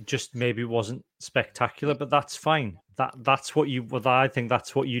 It just maybe wasn't spectacular, but that's fine. That's what I think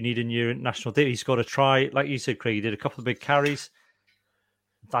that's what you need in your international day. He's got to try, like you said, Craig. He did a couple of big carries.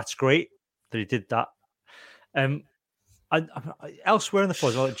 That's great that he did that. Elsewhere in the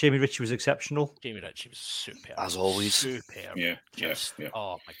pod, well, Jamie Ritchie was exceptional. Jamie Ritchie was superb. As always. Superb. Yeah.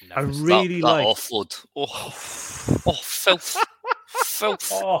 Oh, magnificent. I really that offload. Filth.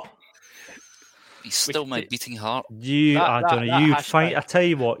 Oh. He's still my beating heart. I don't know. You'd find. I tell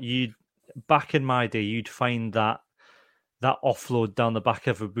you what. Back in my day, you'd find that offload down the back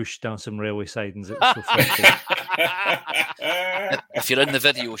of a bush down some railway sidings. It was so filthy. If you're in the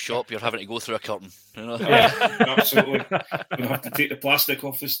video shop, you're having to go through a curtain. Yeah, absolutely. You'll have to take the plastic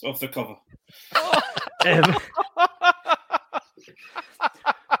off the cover.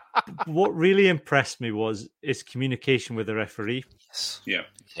 What really impressed me was his communication with the referee. Yeah.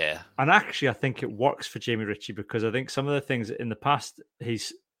 And actually, I think it works for Jamie Ritchie, because I think some of the things in the past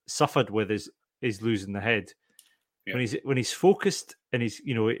he's suffered with is losing the head. Yeah. When he's focused and he's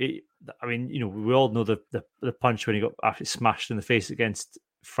we all know the punch when he got actually smashed in the face against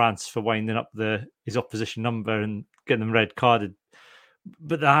France for winding up his opposition number and getting them red carded.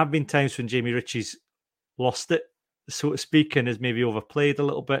 But there have been times when Jamie Ritchie's lost it, so to speak, and has maybe overplayed a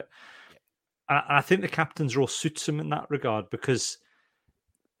little bit. And I think the captain's role suits him in that regard, because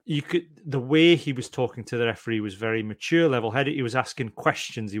the way he was talking to the referee was very mature, level-headed. He was asking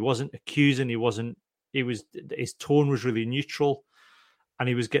questions. He wasn't accusing. His tone was really neutral, and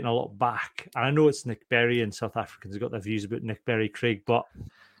he was getting a lot back. And I know it's Nick Berry and South Africans have got their views about Nick Berry, Craig, but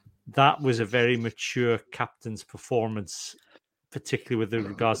that was a very mature captain's performance, particularly with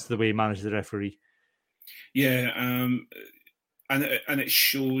regards to the way he managed the referee. Yeah, and it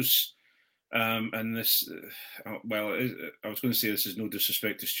shows. And this, I was going to say this is no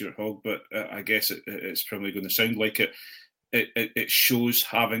disrespect to Stuart Hogg, but I guess it's probably going to sound like it. It shows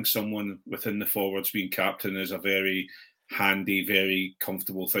having someone within the forwards being captain is a very handy, very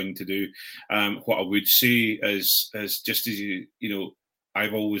comfortable thing to do. What I would say is just as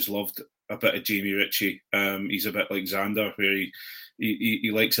I've always loved a bit of Jamie Ritchie. He's a bit like Xander, where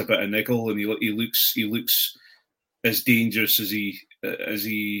he likes a bit of niggle, and he looks as dangerous as he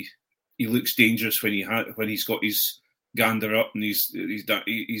looks dangerous when he's got his gander up and he's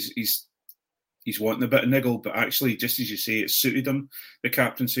wanting a bit of niggle, but actually, just as you say, it suited him, the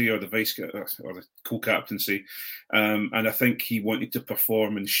captaincy or the the co-captaincy, and I think he wanted to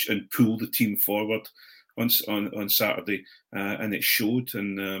perform and pull the team forward on Saturday, and it showed.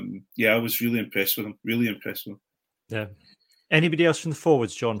 And I was really impressed with him. Really impressed with him. Yeah. Anybody else from the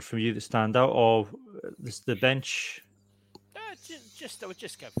forwards, John, from you that stand out, or the bench? I would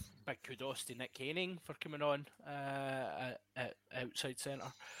just give big kudos to Nick Haining for coming on at outside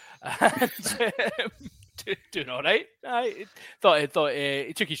centre. Doing all right. I thought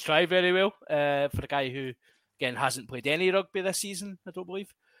he took his try very well for a guy who, again, hasn't played any rugby this season, I don't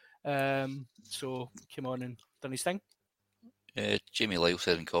believe. So came on and done his thing. Jamie Lyle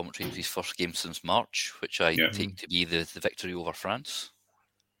said in commentary it was his first game since March, which I take to be the victory over France.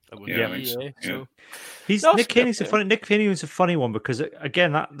 So Nick Hanning's a funny one, because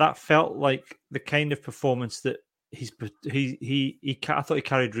again that felt like the kind of performance that I thought he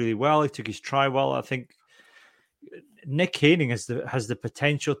carried really well. He took his try well. I think Nick Haining has the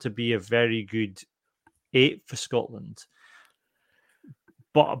potential to be a very good 8 for Scotland.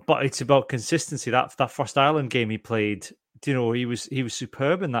 But it's about consistency. That first Ireland game he played, he was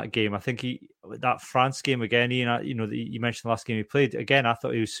superb in that game. I think that France game again, Ian, you mentioned the last game he played. Again, I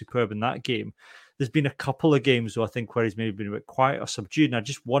thought he was superb in that game. There's been a couple of games though, I think, where he's maybe been a bit quiet or subdued, and I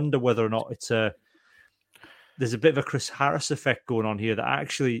just wonder whether or not there's a bit of a Chris Harris effect going on here, that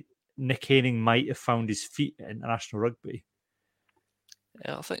actually Nick Haining might have found his feet in international rugby.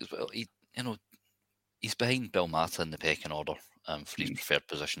 Yeah, I think as well. He's behind Bill Mata in the pecking order for his preferred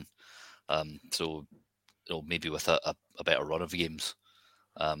position. So maybe with a better run of games,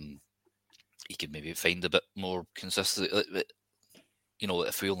 he could maybe find a bit more consistency.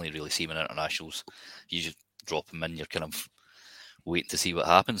 If we only really see him in internationals, you just drop him in. You're kind of waiting to see what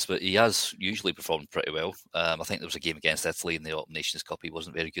happens. But he has usually performed pretty well. I think there was a game against Italy in the Autumn Nations Cup. He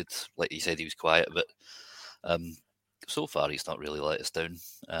wasn't very good. Like you said, he was quiet, but so far he's not really let us down.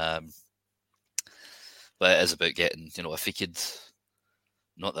 But it is about getting, if he could,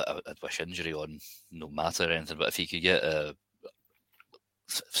 not that I'd wish injury on no Mata or anything, but if he could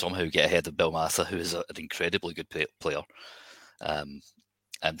somehow get ahead of Bill Mata, who is an incredibly good player, and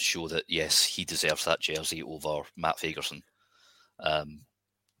show that, yes, he deserves that jersey over Matt Fagerson,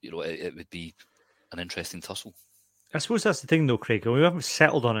 it would be an interesting tussle. I suppose that's the thing, though, Craig. We haven't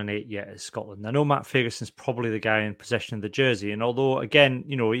settled on an 8 yet as Scotland. I know Matt Fagerson's probably the guy in possession of the jersey, and although, again,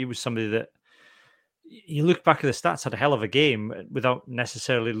 he was somebody that, you look back at the stats, had a hell of a game without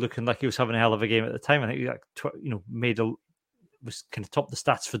necessarily looking like he was having a hell of a game at the time. I think he was kind of top the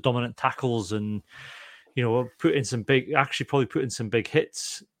stats for dominant tackles, and put in some big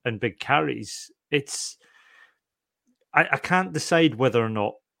hits and big carries. I can't decide whether or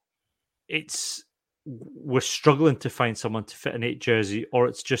not we're struggling to find someone to fit an 8 jersey, or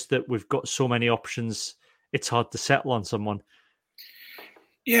it's just that we've got so many options, it's hard to settle on someone.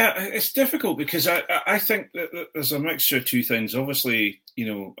 Yeah, it's difficult because I think that there's a mixture of two things. Obviously,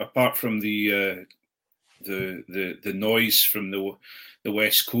 apart from the noise from the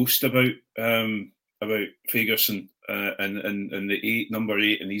West Coast about Fagerson and the number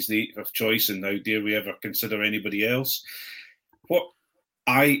 8, and he's the 8 of choice, and how dare we ever consider anybody else?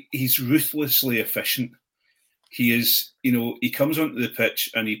 He's ruthlessly efficient. He is, he comes onto the pitch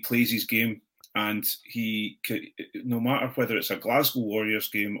and he plays his game. And he, no matter whether it's a Glasgow Warriors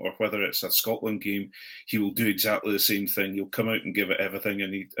game or whether it's a Scotland game, he will do exactly the same thing. He'll come out and give it everything.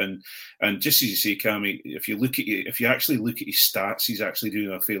 And just as you say, Cammy, if you actually look at his stats, he's actually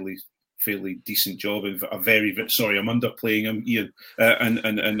doing a fairly decent job. I'm underplaying him, Ian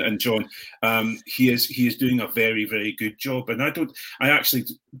and John. He is doing a very, very good job, and I actually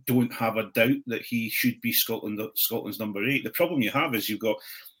don't have a doubt that he should be Scotland's number 8. The problem you have is you've got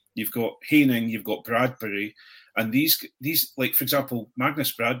Haining, you've got Bradbury, and these like, for example,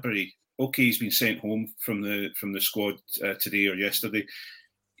 Magnus Bradbury. Okay, he's been sent home from the squad today or yesterday.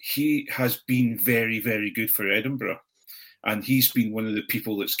 He has been very, very good for Edinburgh, and he's been one of the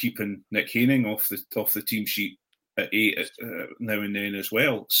people that's keeping Nick Haining off the team sheet at 8 now and then as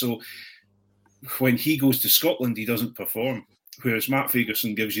well. So when he goes to Scotland, he doesn't perform, whereas Matt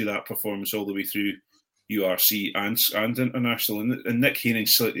Fagerson gives you that performance all the way through URC and international, and Nick Haining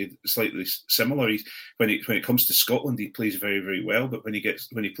slightly similar. When it comes to Scotland, he plays very, very well, but when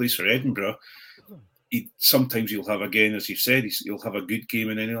he plays for Edinburgh, sometimes he'll have, again, as you've said, he'll have a good game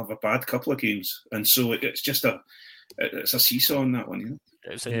and then he'll have a bad couple of games. And so it's just it's a seesaw on that one.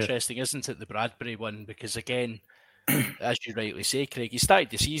 It's interesting, isn't it, the Bradbury one? Because again, as you rightly say, Craig, he started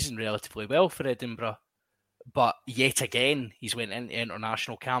the season relatively well for Edinburgh, but yet again he's went into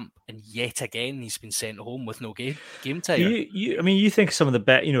international camp, and yet again he's been sent home with no game time. You think some of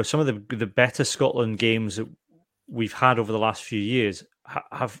the better Scotland games that we've had over the last few years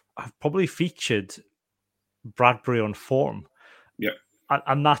have probably featured Bradbury on form. Yeah.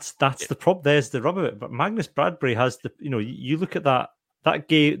 And that's the problem. There's the rub of it. But Magnus Bradbury has you look at that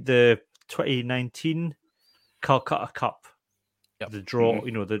game, the 2019 Calcutta Cup, the draw.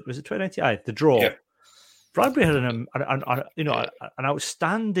 Mm-hmm. Was it 2019? The draw. Yeah. Bradbury had an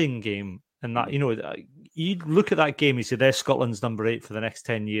outstanding game, and that you look at that game, you say there's Scotland's number 8 for the next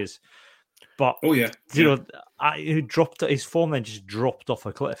 10 years. But he dropped his form, then just dropped off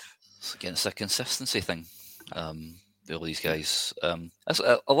a cliff. It's a consistency thing. All these guys. As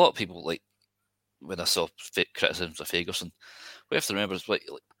a lot of people, like when I saw criticisms of Fagerson, we have to remember is like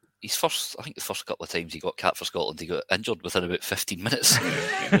his first. I think the first couple of times he got capped for Scotland, he got injured within about 15 minutes.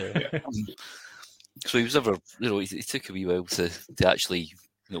 So he was never, he took a wee while to actually,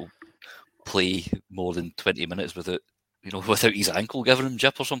 play more than 20 minutes without his ankle giving him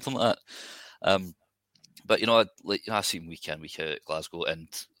jip or something like that. But I see him week in, week out at Glasgow,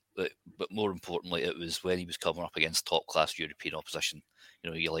 but more importantly, it was when he was coming up against top-class European opposition.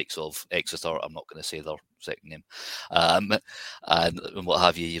 Your likes of Exeter. I'm not going to say their second name, and what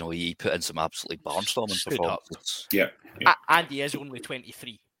have you. He put in some absolutely barnstorming performances. Yeah. And he is only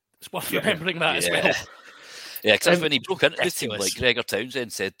 23. It's worth remembering that as well. Yeah, because when he broke into the team, like Gregor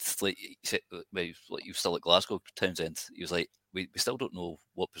Townsend said, he was still at Glasgow. Townsend, he was like, we still don't know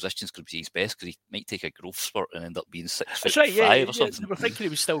what position's going to be his best because he might take a growth spurt and end up being 6'5" or something. We're thinking he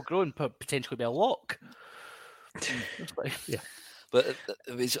was still growing, but potentially be a lock. Yeah. But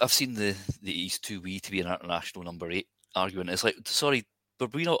I've seen the he's too wee to be an international number 8 argument. It's like, sorry,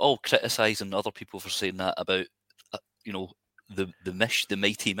 but we not all criticising other people for saying that about the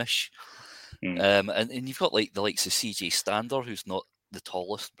mighty Mish. And you've got like the likes of CJ Stander, who's not the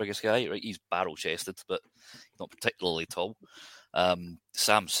tallest, biggest guy, right? He's barrel chested, but not particularly tall.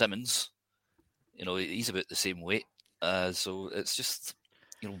 Sam Simmons, he's about the same weight. So it's just,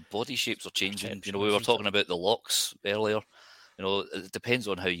 body shapes are changing. We were talking about the locks earlier. It depends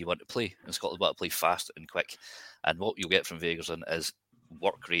on how you want to play. In Scotland, want to play fast and quick. And what you'll get from Fagerson is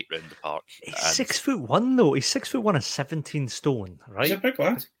work rate round the park. He's 6'1" though. He's 6'1" and 17 stone, right? He's a big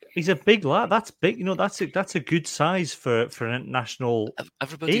lad. He's a big lad. That's big. That's a good size for an international.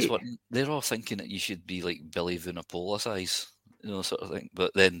 Everybody's they're all thinking that you should be like Billy Vunipola size, sort of thing.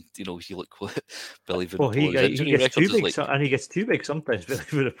 But then you look what Billy Vunipola. He gets too big, and he gets too big sometimes. Billy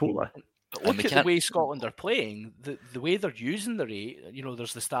Vunipola. Look at the way Scotland are playing. The way they're using their 8.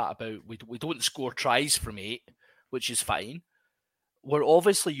 There's the stat about we don't score tries from 8, which is fine. We're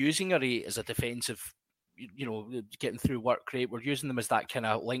obviously using our 8 as a defensive. Getting through work rate. We're using them as that kind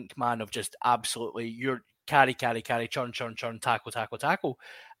of link man of just absolutely you're carry, churn, tackle.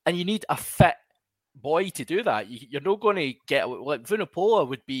 And you need a fit boy to do that. You're not going to get, like Vunipola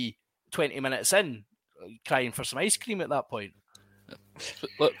would be 20 minutes in crying for some ice cream at that point.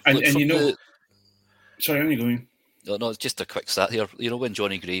 Sorry, I'm going. No, it's just a quick stat here. When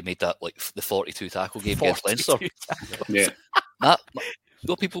Johnny Gray made that the 42 tackle game against Leinster? Yeah.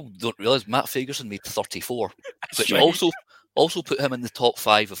 What people don't realise, Matt Fagerson made 34, which also put him in the top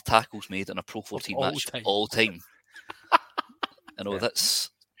 5 of tackles made in a Pro 14 match all time. That's.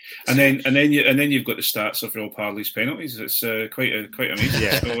 And then you've got the stats of Rob Harley's penalties. It's quite amazing.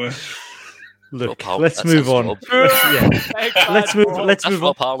 Yeah. So, look, let's move on. Let's move on. That's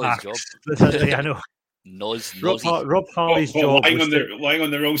Rob Harley's job. I know. Rob Harley's job lying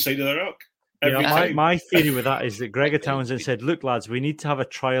on the wrong side of the rock. My theory with that is that Gregor Townsend said, "Look, lads, we need to have a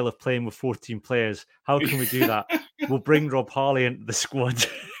trial of playing with 14 players. How can we do that? We'll bring Rob Harley into the squad.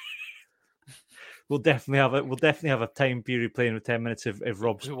 We'll definitely have a time period playing with 10 minutes if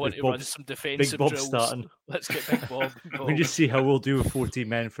Rob's. We want to run some defensive Big Bob drills. starting. Let's get Big Bob. We just see how we'll do with 14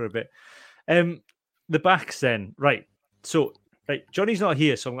 men for a bit. The backs then, right? So, Johnny's not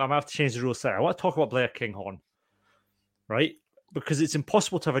here, so I'm gonna have to change the rules there. I want to talk about Blair Kinghorn, right? Because it's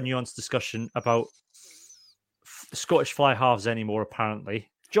impossible to have a nuanced discussion about Scottish fly halves anymore, apparently.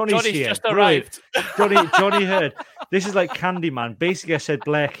 Johnny's here. Just arrived. Johnny heard. This is like Candyman. Basically, I said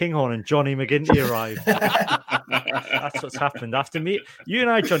Blair Kinghorn and Johnny McGinty arrived. That's what's happened. After me, you and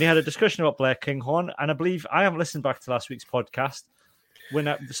I, Johnny, had a discussion about Blair Kinghorn, and I believe I haven't listened back to last week's podcast.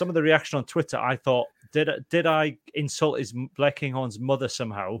 When some of the reaction on Twitter, I thought, did I insult Blair Kinghorn's mother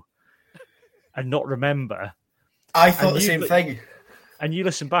somehow? and not remember. I thought the same thing. And you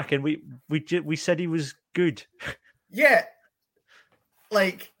listen back, and we said he was good. Yeah.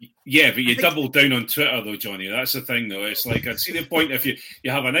 Like, yeah, but you doubled down on Twitter, though, Johnny. That's the thing, though. It's like, I'd see the point if you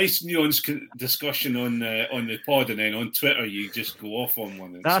have a nice nuanced discussion on the pod, and then on Twitter you just go off on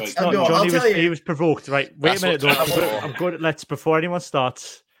one. It's That's like, not Johnny. He was provoked, right? Wait a minute, though. I'm going. Let's before anyone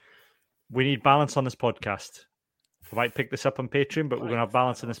starts, we need balance on this podcast. We might pick this up on Patreon, but we're going to have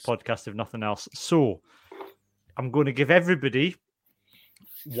balance in this podcast if nothing else. So, I'm going to give everybody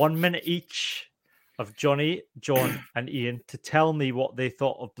 1 minute each of Johnny, John, and Ian to tell me what they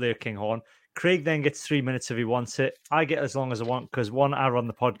thought of Blair Kinghorn. Craig then gets 3 minutes if he wants it. I get as long as I want because 1, I run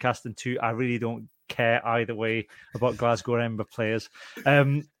the podcast, and 2, I really don't care either way about Glasgow Raeburn players.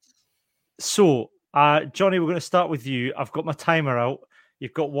 So, Johnny, we're going to start with you. I've got my timer out.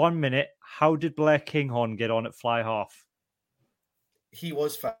 You've got 1 minute. How did Blair Kinghorn get on at fly half? He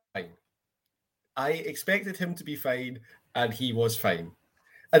was fine. I expected him to be fine, and he was fine.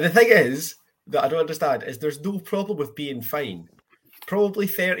 And the thing is, that I don't understand is there's no problem with being fine. Probably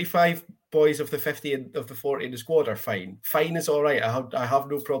 35 boys of the 50 and of the 40 in the squad are fine. Fine is all right. I have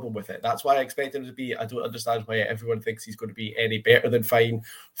no problem with it. That's why I expect him to be. I don't understand why everyone thinks he's going to be any better than fine.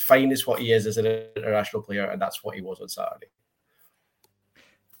 Fine is what he is as an international player, and that's what he was on Saturday.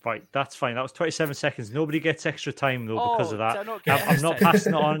 Right, that's fine. That was 27 seconds. Nobody gets extra time, though, because of that. I'm not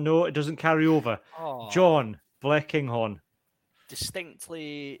passing it on. No, it doesn't carry over. John, Blair Kinghorn.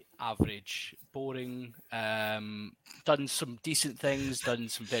 Distinctly average, boring, done some decent things, done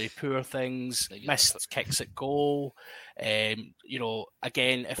some very poor things, missed kicks at goal. Again,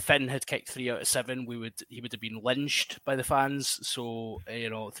 if Finn had kicked 3 out of 7, he would have been lynched by the fans. So, 3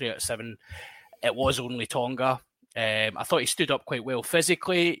 out of 7, it was only Tonga. I thought he stood up quite well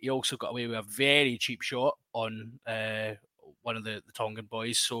physically. He also got away with a very cheap shot on one of the Tongan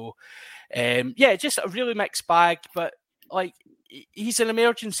boys. So, just a really mixed bag, but like, he's an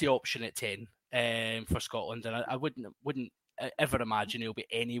emergency option at 10 for Scotland, and I wouldn't ever imagine he'll be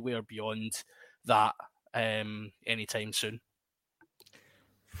anywhere beyond that anytime soon.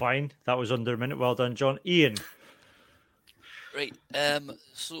 Fine, that was under a minute. Well done, John. Ian. Right.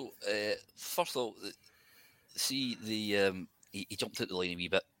 So first of all, see he jumped out the line a wee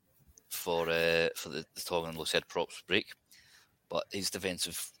bit for the Tongan low said props break. But his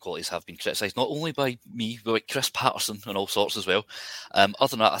defensive qualities have been criticised, not only by me, but by Chris Patterson and all sorts as well. Other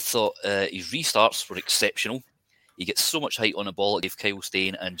than that, I thought his restarts were exceptional. He gets so much height on the ball, it gave Kyle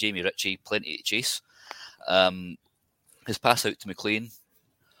Steyn and Jamie Ritchie plenty to chase. His pass out to McLean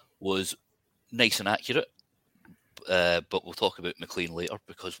was nice and accurate, but we'll talk about McLean later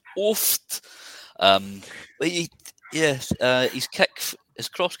because oofed. His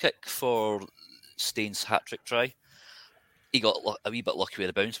cross kick for Steyn's hat-trick try, he got a wee bit lucky with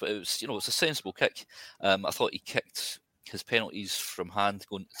the bounce, but it was, it's a sensible kick. I thought he kicked his penalties from hand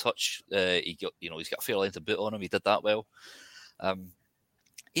going to touch. He's got a fair length of boot on him. He did that well.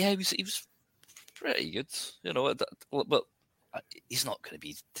 He was pretty good, but he's not going to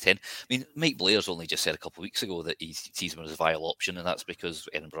be 10. I mean, Mike Blair's only just said a couple of weeks ago that he sees him as a viable option, and that's because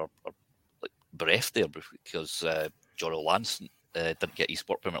Edinburgh are bereft there because Jorrell Lance didn't get his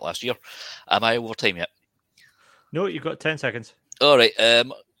sport permit last year. Am I over time yet? No, you've got 10 seconds. All right.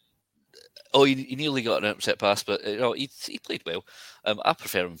 He nearly got an upset pass, but he played well. I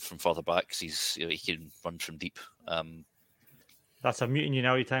prefer him from further back because he can run from deep. That's I'm muting you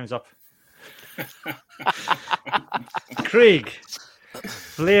now. Your time's up. Craig,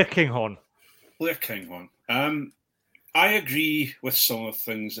 Blair Kinghorn. Blair Kinghorn. I agree with some of the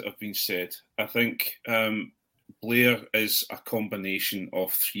things that have been said. I think Blair is a combination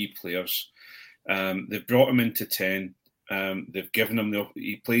of 3 players. They've brought him into 10. They've given him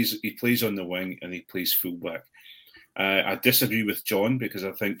he plays on the wing and he plays fullback. I disagree with John because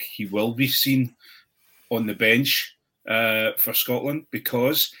I think he will be seen on the bench for Scotland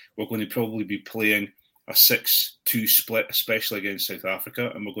because we're going to probably be playing a 6-2 split, especially against South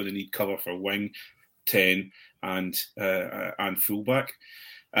Africa, and we're going to need cover for wing, 10, and fullback.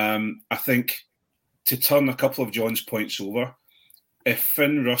 I think to turn a couple of John's points over, if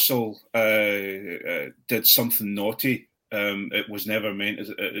Finn Russell did something naughty, it was never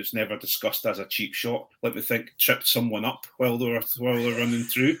it's never discussed as a cheap shot. Let me think, tripped someone up while they're running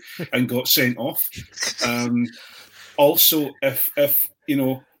through and got sent off. Also, if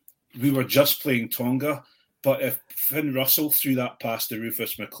we were just playing Tonga, but if Finn Russell threw that pass to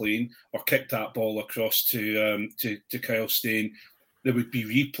Rufus McLean or kicked that ball across to Kyle Steyn, there would be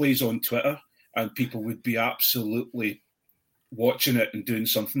replays on Twitter and people would be absolutely watching it and doing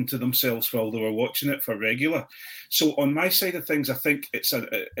something to themselves while they were watching it for regular. So on my side of things, I think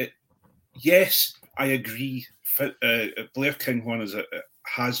yes, I agree. Blair Kinghorn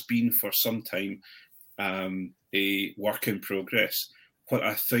has been for some time a work in progress. What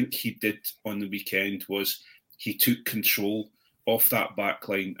I think he did on the weekend was he took control of that back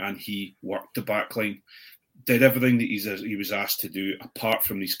line and he worked the back line, did everything that he was asked to do apart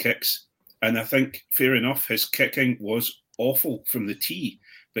from these kicks. And I think, fair enough, his kicking was awful from the tee,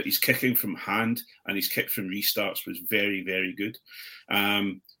 but his kicking from hand and his kick from restarts was very, very good.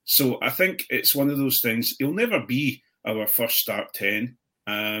 So I think it's one of those things. He'll never be our first start 10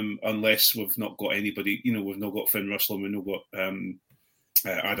 unless we've not got anybody, we've not got Finn Russell and we've not got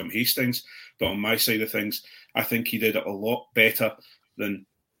Adam Hastings. But on my side of things, I think he did it a lot better than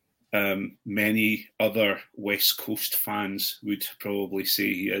many other West Coast fans would probably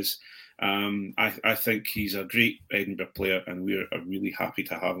say he is. I think he's a great Edinburgh player and we're really happy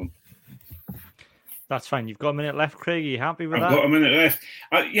to have him. That's fine. You've got a minute left, Craig. Are you happy with that? I've got a minute left.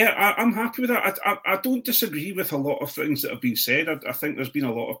 I'm happy with that. I don't disagree with a lot of things that have been said. I think there's been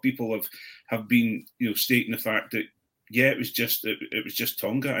a lot of people have been stating the fact that it was just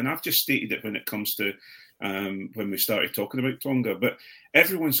Tonga, and I've just stated it when it comes to when we started talking about Tonga. But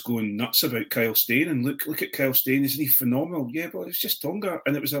everyone's going nuts about Kyle Steyn, and look at Kyle Steyn. Isn't he phenomenal? Yeah, but it's just Tonga,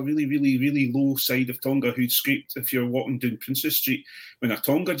 and it was a really, really, really low side of Tonga who'd scraped. If you're walking down Princess Street in a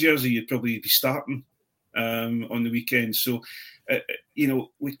Tonga jersey, you'd probably be starting on the weekend. So,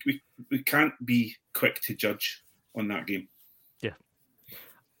 we can't be quick to judge on that game. Yeah,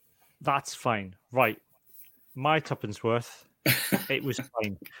 that's fine. Right, my tuppence worth. It was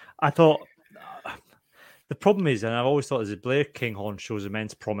fine. I thought the problem is, and I've always thought, is that Blair Kinghorn shows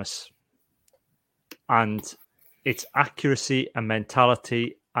immense promise, and it's accuracy and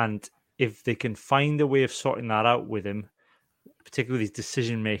mentality. And if they can find a way of sorting that out with him, particularly his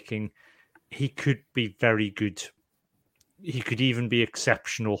decision making, he could be very good. He could even be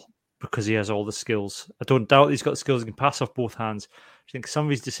exceptional because he has all the skills. I don't doubt he's got the skills. He can pass off both hands. I think some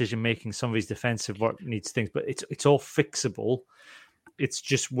of his decision making, some of his defensive work needs things, but it's all fixable. It's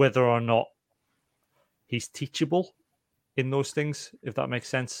just whether or not he's teachable in those things, if that makes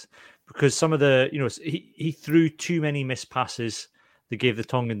sense. Because some of the, he threw too many missed passes that gave the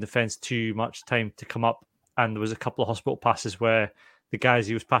Tongan defence too much time to come up, and there was a couple of hospital passes where the guys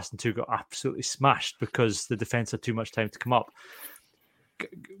he was passing to got absolutely smashed because the defence had too much time to come up.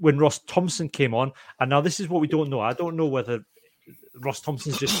 When Ross Thompson came on, and now this is what we don't know. I don't know whether Ross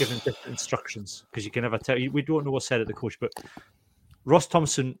Thompson's just given different instructions, because you can never tell. We don't know what's said at the coach, but Ross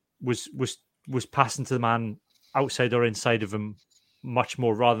Thompson was passing to the man outside or inside of him much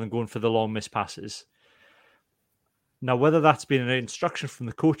more rather than going for the long missed passes. Now, whether that's been an instruction from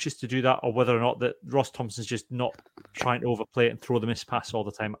the coaches to do that, or whether or not that Ross Thompson's just not trying to overplay it and throw the missed pass all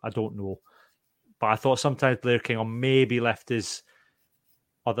the time, I don't know. But I thought sometimes Blair Kinghorn maybe left his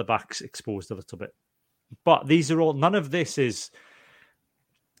other backs exposed a little bit. But these are all, none of this is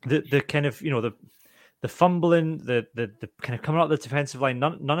the kind of, the fumbling, the kind of coming out of the defensive line.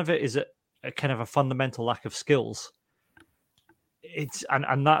 None of it is a kind of a fundamental lack of skills.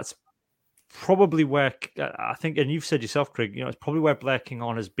 And that's probably where I think, and you've said yourself, Craig, it's probably where Blair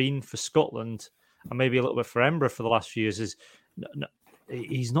Kinghorn has been for Scotland, and maybe a little bit for Edinburgh for the last few years. Is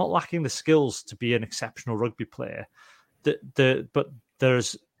he's not lacking the skills to be an exceptional rugby player. But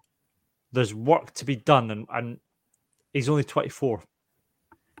there's work to be done, and he's only 24,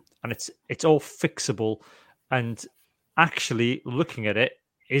 and it's all fixable. And actually, looking at it,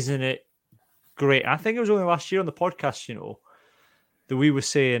 isn't it great? I think it was only last year on the podcast, that we were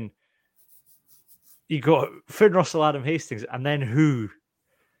saying, you got Finn Russell, Adam Hastings, and then who?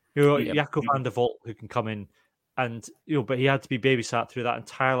 Jaco van der Walt, who can come in, and but he had to be babysat through that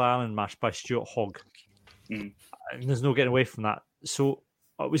entire Ireland match by Stuart Hogg. And there's no getting away from that. So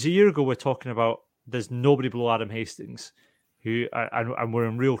it was a year ago we're talking about there's nobody below Adam Hastings, who and we're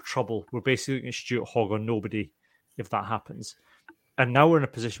in real trouble. We're basically looking at Stuart Hogg or nobody if that happens. And now we're in a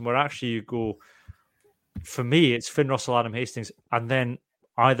position where actually you go, for me, it's Finn Russell, Adam Hastings, and then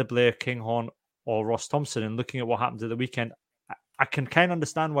either Blair Kinghorn or Ross Thompson. And looking at what happened at the weekend, I can kind of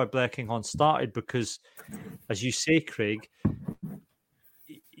understand why Blair Kinghorn started, because, as you say, Craig,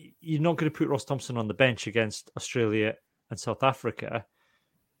 you're not going to put Ross Thompson on the bench against Australia and South Africa,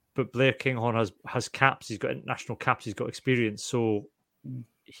 but Blair Kinghorn has caps. He's got international caps. He's got experience, so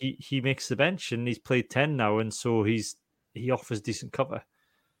he makes the bench, and he's played 10 now, and so he offers decent cover.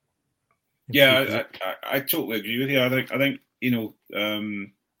 Yeah, I totally agree with you. I think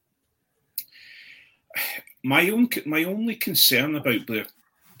my only concern about Blair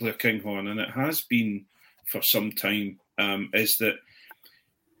Kinghorn, and it has been for some time, is that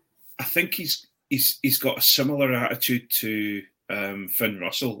I think he's got a similar attitude to Finn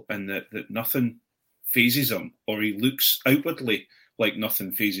Russell in that nothing phases him, or he looks outwardly like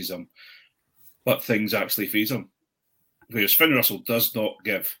nothing phases him, but things actually phase him. Whereas Finn Russell does not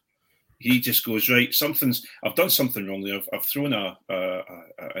give. He just goes, right, I've done something wrong there. I've thrown an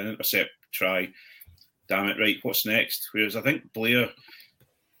intercept try. Damn it, right, what's next? Whereas I think Blair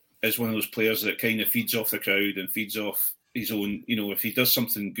is one of those players that kind of feeds off the crowd and feeds off his own. If he does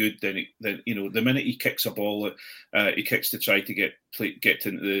something good, then the minute he kicks a ball, he kicks to try to get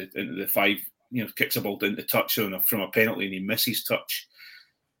into the 5. Kicks a ball into touch from a penalty and he misses touch.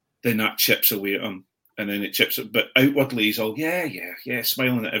 Then that chips away at him. And then it chips it, but outwardly he's all yeah,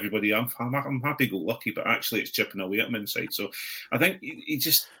 smiling at everybody. I'm happy-go-lucky, but actually it's chipping away at him inside. So I think he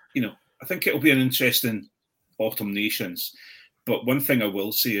just, I think it'll be an interesting autumn nations. But one thing I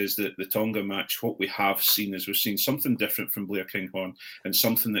will say is that the Tonga match, what we have seen is we've seen something different from Blair Kinghorn, and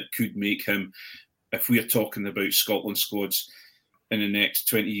something that could make him, if we are talking about Scotland squads in the next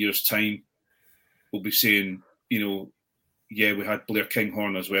 20 years' time, we'll be saying, we had Blair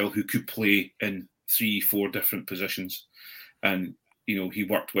Kinghorn as well, who could play in 3-4 different positions, and he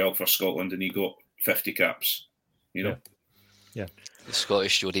worked well for Scotland and he got 50 caps. Yeah. The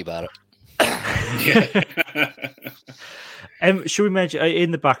Scottish Jodie Barrett. Should we mention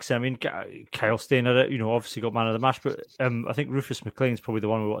in the backs? I mean, Kyle Steyn had it, obviously got man of the match, but I think Rufus McLean's probably the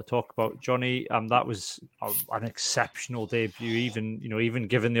one we want to talk about. Johnny, that was an exceptional debut, even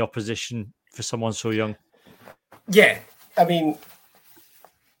given the opposition for someone so young. Yeah, I mean,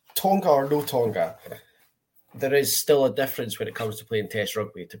 Tonga or no Tonga, there is still a difference when it comes to playing Test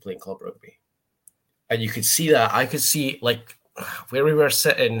rugby to playing club rugby. And you could see that. I could see, where we were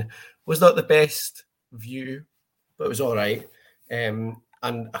sitting was not the best view, but it was all right. And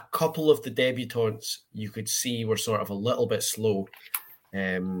a couple of the debutants you could see were sort of a little bit slow.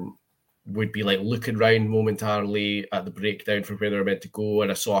 Would be looking around momentarily at the breakdown for where they were meant to go. And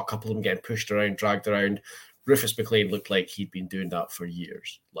I saw a couple of them getting pushed around, dragged around. Rufus McLean looked like he'd been doing that for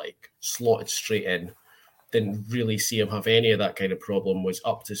years, slotted straight in. Didn't really see him have any of that kind of problem, was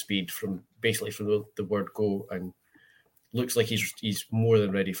up to speed from the word go, and looks like he's more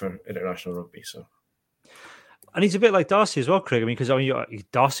than ready for international rugby. So, and he's a bit like Darcy as well, Craig. I mean, because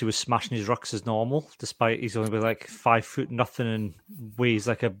Darcy was smashing his rucks as normal, despite he's only 5 foot nothing and weighs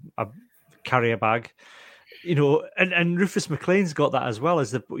like a carrier bag. And Rufus McLean's got that as well,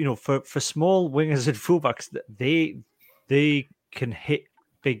 as for small wingers and fullbacks, they can hit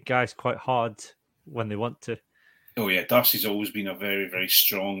big guys quite hard when they want to. Oh yeah, Darcy's always been a very, very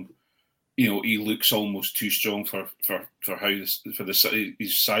strong. He looks almost too strong for his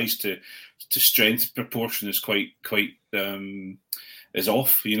size to strength proportion is quite is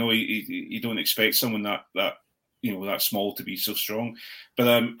off. You don't expect someone that that small to be so strong.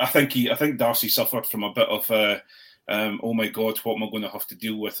 But I think Darcy suffered from a bit of oh my God, what am I going to have to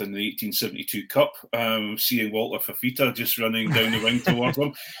deal with in the 1872 Cup? Seeing Walter Fafita just running down the wing towards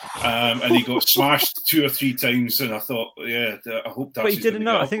him, and he got smashed 2 or 3 times. And I thought, I hope Darcy. But he did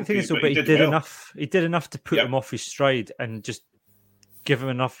enough. I think the thing is, though, but he did enough. He did enough to put him off his stride and just give him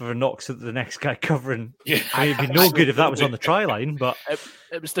enough of a knock so that the next guy covering. Yeah, I mean, it'd be no good if that was on the try line. But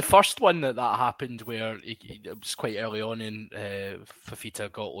it was the first one that happened where it was quite early on, and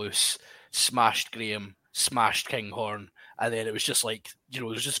Fafita got loose, smashed Graham, smashed Kinghorn, and then it was just it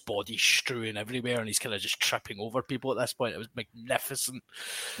was just bodies strewing everywhere, and he's kind of just tripping over people at this point. It was magnificent.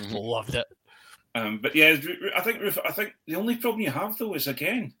 Mm-hmm. Loved it. But yeah, I think the only problem you have though is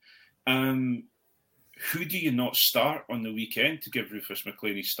again, who do you not start on the weekend to give Rufus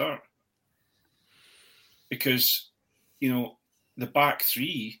McLean his start? Because the back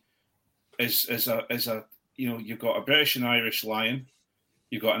three is a you've got a British and Irish Lion,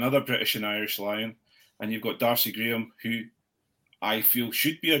 you've got another British and Irish Lion, and you've got Darcy Graham, who I feel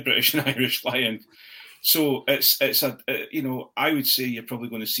should be a British and Irish Lion. So it's I would say you're probably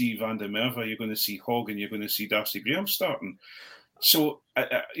going to see Van der Merwe, you're going to see Hogg, and you're going to see Darcy Graham starting. So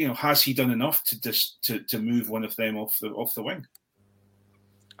has he done enough to move one of them off the wing?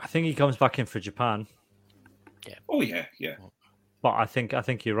 I think he comes back in for Japan. Yeah. Oh yeah. But I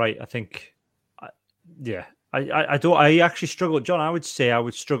think you're right. I think, I actually struggle, John. I would say I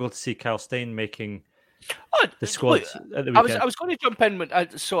would struggle to see Kyle Steyn making the squad at the weekend. I was going to jump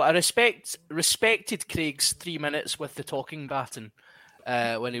in. So I respected Craig's 3 minutes with the talking baton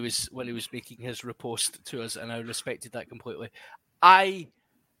when he was making his riposte to us, and I respected that completely. I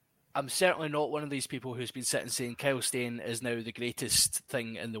am certainly not one of these people who's been sitting saying Kyle Steyn is now the greatest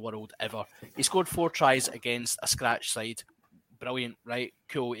thing in the world ever. He scored 4 tries against a scratch side. Brilliant, right?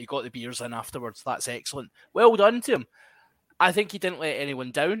 Cool. He got the beers in afterwards. That's excellent. Well done to him. I think he didn't let anyone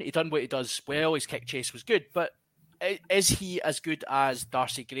down. He done what he does well. His kick chase was good, but is he as good as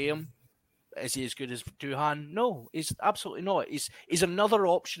Darcy Graham? Is he as good as Duhan? No, he's absolutely not. He's another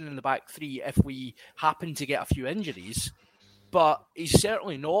option in the back three if we happen to get a few injuries, but he's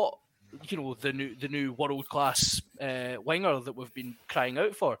certainly not, the new world class winger that we've been crying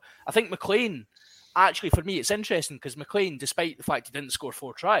out for. I think McLean, actually, for me, it's interesting because McLean, despite the fact he didn't score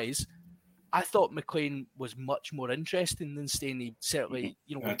 4 tries, I thought McLean was much more interesting than Stanley. Certainly,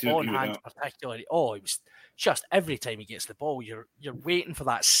 on hand particularly. Oh, he was just every time he gets the ball, you're waiting for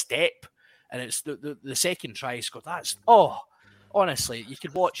that step, and it's the second try he scored. Honestly, you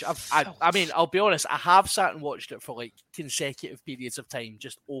could watch. I mean, I'll be honest. I have sat and watched it for like consecutive periods of time,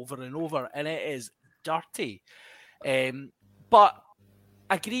 just over and over, and it is dirty. But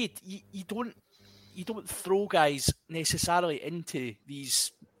agreed, you don't throw guys necessarily into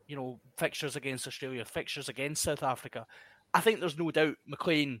these, fixtures against Australia, fixtures against South Africa. I think there's no doubt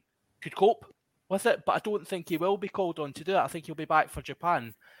McLean could cope with it, but I don't think he will be called on to do it. I think he'll be back for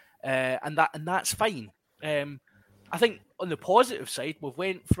Japan, and that's fine. I think on the positive side, we've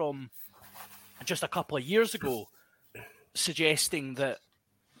went from just a couple of years ago suggesting that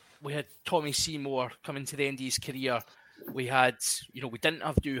we had Tommy Seymour coming to the end of his career. We had, we didn't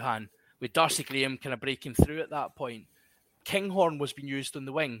have Duhan. With Darcy Graham kind of breaking through at that point. Kinghorn was being used on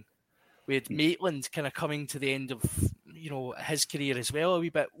the wing. We had Maitland kind of coming to the end of, his career as well a wee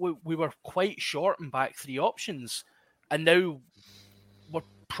bit. We were quite short in back three options. And now we're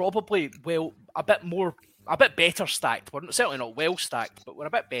probably, a bit better stacked. We're certainly not well stacked, but we're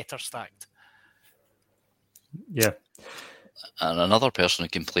a bit better stacked. Yeah. And another person who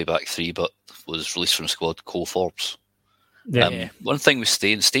can play back three but was released from the squad, Cole Forbes. Yeah. One thing with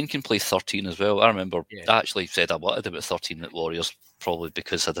Stain can play 13 as well. I remember I actually said I wanted him at 13 at Warriors, probably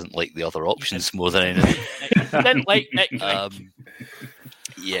because I didn't like the other options more than anything. Didn't like Nick.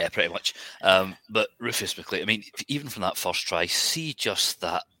 Yeah, pretty much. But Rufus McLean, I mean, even from that first try, see just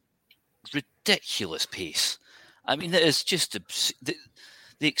that ridiculous pace. I mean, it is just the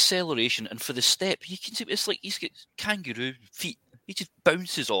acceleration, and for the step, you can see it's like he's got kangaroo feet. He just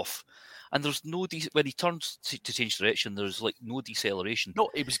bounces off. And there's no when he turns to change direction, there's like no deceleration. No,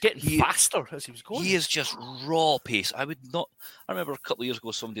 he was getting faster as he was going. He is just raw pace. I remember a couple of years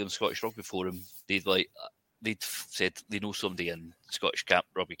ago, somebody on the Scottish Rugby Forum, they'd said they know somebody in Scottish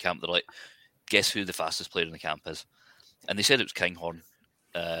rugby camp. They're like, guess who the fastest player in the camp is? And they said it was Kinghorn.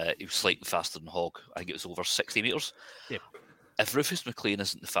 He was slightly faster than Hogg. I think it was over 60 metres. Yep. If Rufus McLean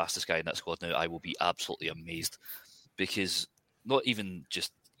isn't the fastest guy in that squad now, I will be absolutely amazed, because not even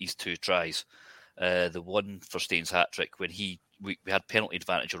just these 2 tries. The one for Staines' hat-trick, when we had penalty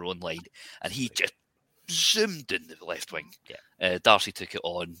advantage our own line, and he just zoomed in the left wing. Yeah. Darcy took it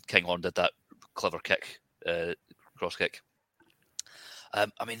on. Kinghorn did that clever kick, cross kick. I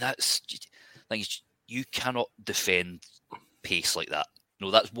mean, you cannot defend pace like that. No,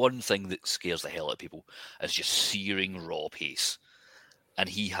 that's one thing that scares the hell out of people, is just searing raw pace. And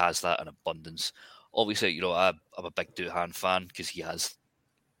he has that in abundance. Obviously, I'm a big Duhan fan because he has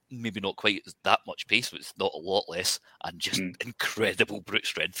maybe not quite that much pace, but it's not a lot less, and just incredible brute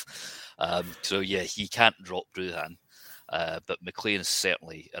strength. So yeah, he can't drop Duhan. But McLean is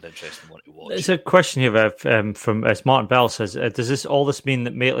certainly an interesting one to watch. There's a question here from Martin Bell says, does this mean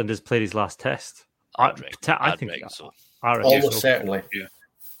that Maitland has played his last test? I think so. Almost certainly.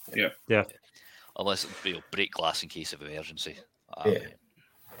 Yeah. Unless it's break glass in case of emergency.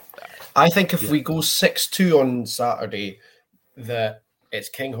 I think if we go 6-2 on Saturday, that it's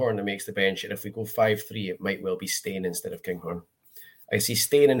Kinghorn that makes the bench, and if we go 5-3, it might well be Stain instead of Kinghorn. I see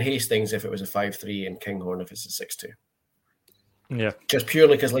Stain and Hastings if it was a 5-3, and Kinghorn if it's a 6-2. Yeah. Just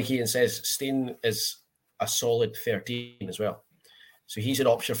purely because, like Ian says, Stain is a solid 13 as well. So he's an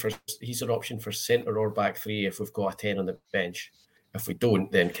option for centre or back three if we've got a 10 on the bench. If we don't,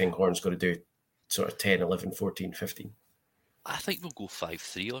 then Kinghorn's got to do sort of 10, 11, 14, 15. I think we'll go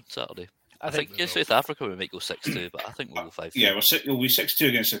 5-3 on Saturday. I think against South Africa we might go 6-2, but I think we'll go 5-3. Yeah, we'll be 6-2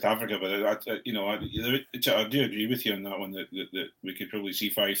 against South Africa, but I do agree with you on that one that we could probably see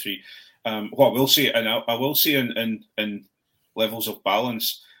 5-3. What I will say, and I will say in levels of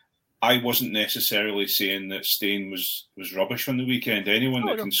balance, I wasn't necessarily saying that Stain was rubbish on the weekend. Anyone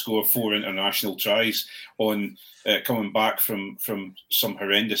that can score 4 international tries on coming back from some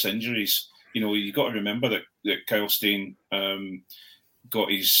horrendous injuries, you got to remember that Kyle Stain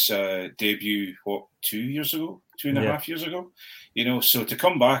got his debut 2 years ago, 2.5 years ago. So to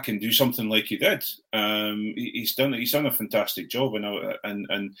come back and do something like he did, he's done a fantastic job,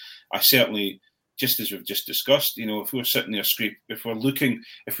 and I certainly, just as we've just discussed, if we're sitting there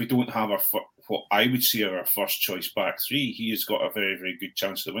if we don't have what I would see are our first choice back three, he has got a very, very good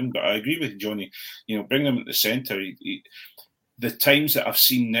chance to win. But I agree with Johnny. Bring him at the centre. The times that I've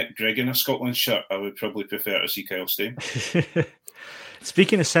seen Nick Grigg in a Scotland shirt, I would probably prefer to see Kyle Stein.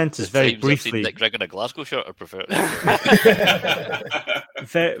 Speaking of centres, very briefly, Nick Grigg in a Glasgow shirt, I prefer.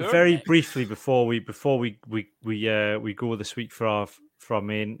 very briefly before we go this week for our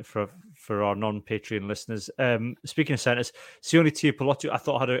non-Patreon listeners. Speaking of centres, Sione Tuipulotu, I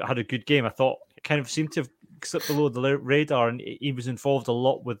thought had a good game. I thought kind of seemed to have slipped below the radar, and he was involved a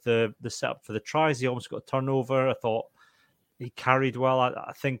lot with the setup for the tries. He almost got a turnover. I thought he carried well.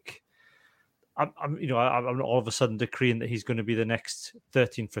 I think. I'm not all of a sudden decreeing that he's going to be the next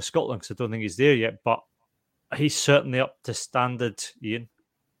 13 for Scotland, because I don't think he's there yet, but he's certainly up to standard, Ian.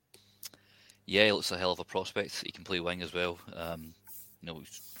 Yeah, he looks a hell of a prospect. He can play wing as well.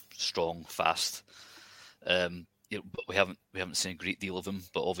 Strong, fast. But we haven't seen a great deal of him.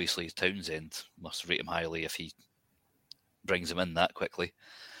 But obviously, Townsend must rate him highly if he brings him in that quickly.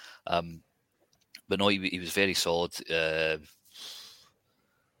 But no, he was very solid.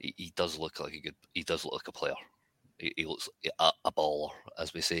 He does look like a player. He looks a baller,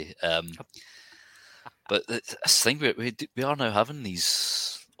 as we say. But the thing we are now having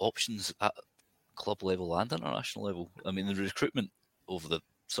these options at club level and international level. I mean, the recruitment over the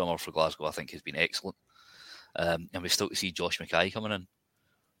summer for Glasgow, I think, has been excellent. And we still see Josh Mackay coming in,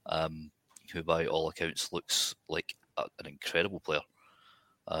 who by all accounts looks like an incredible player.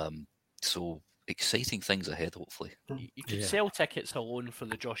 So exciting things ahead, hopefully. You could sell tickets alone for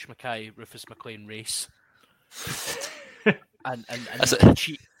the Josh Mackay Rufus McLean race. and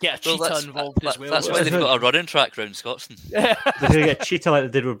get a cheetah involved as well. That's why they've got a running track round Scotland. They're going to get cheetah like they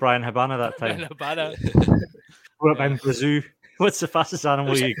did with Brian Habana that time. We're up in Brazil. What's the fastest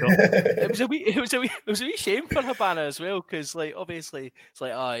animal you got? It was a wee shame for Habana as well, because obviously it's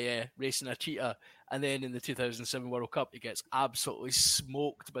like, racing a cheetah, and then in the 2007 World Cup he gets absolutely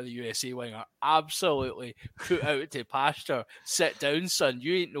smoked by the USA winger, absolutely put out to pasture. Sit down, son,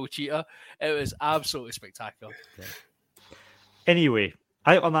 you ain't no cheetah. It was absolutely spectacular. Yeah. Anyway,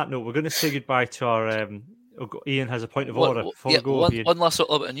 on that note, we're going to say goodbye to our. Ian has a point of order. One last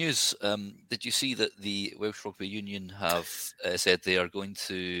little bit of news. Did you see that the Welsh Rugby Union have said they are going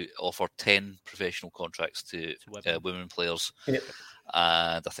to offer 10 professional contracts to women players? Yep.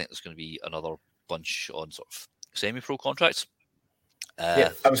 And I think there's going to be another bunch on sort of semi-pro contracts.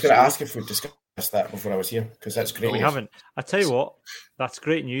 I was going to ask if we'd discussed that before I was here, because that's great. No, we haven't. I tell you what, that's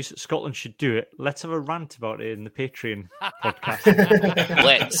great news. Scotland should do it. Let's have a rant about it in the Patreon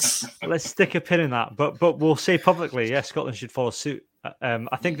podcast. Let's stick a pin in that. But we'll say publicly, Scotland should follow suit.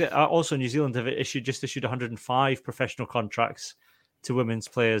 I think that also New Zealand have issued 105 professional contracts to women's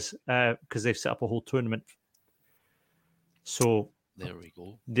players because they've set up a whole tournament. So there we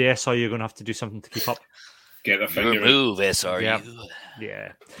go. The SRU are going to have to do something to keep up. Get the finger move, SRU.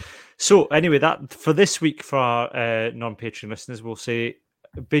 Yeah. So anyway, that for this week for our non-Patreon listeners, we'll say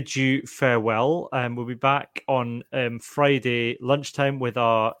bid you farewell. We'll be back on Friday lunchtime with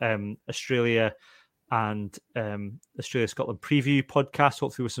our Australia and Australia-Scotland preview podcast,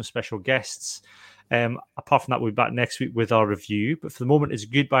 hopefully with some special guests. Apart from that, we'll be back next week with our review. But for the moment, it's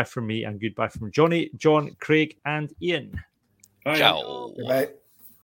goodbye from me and goodbye from Johnny, John, Craig and Ian. Bye. Ciao. Bye.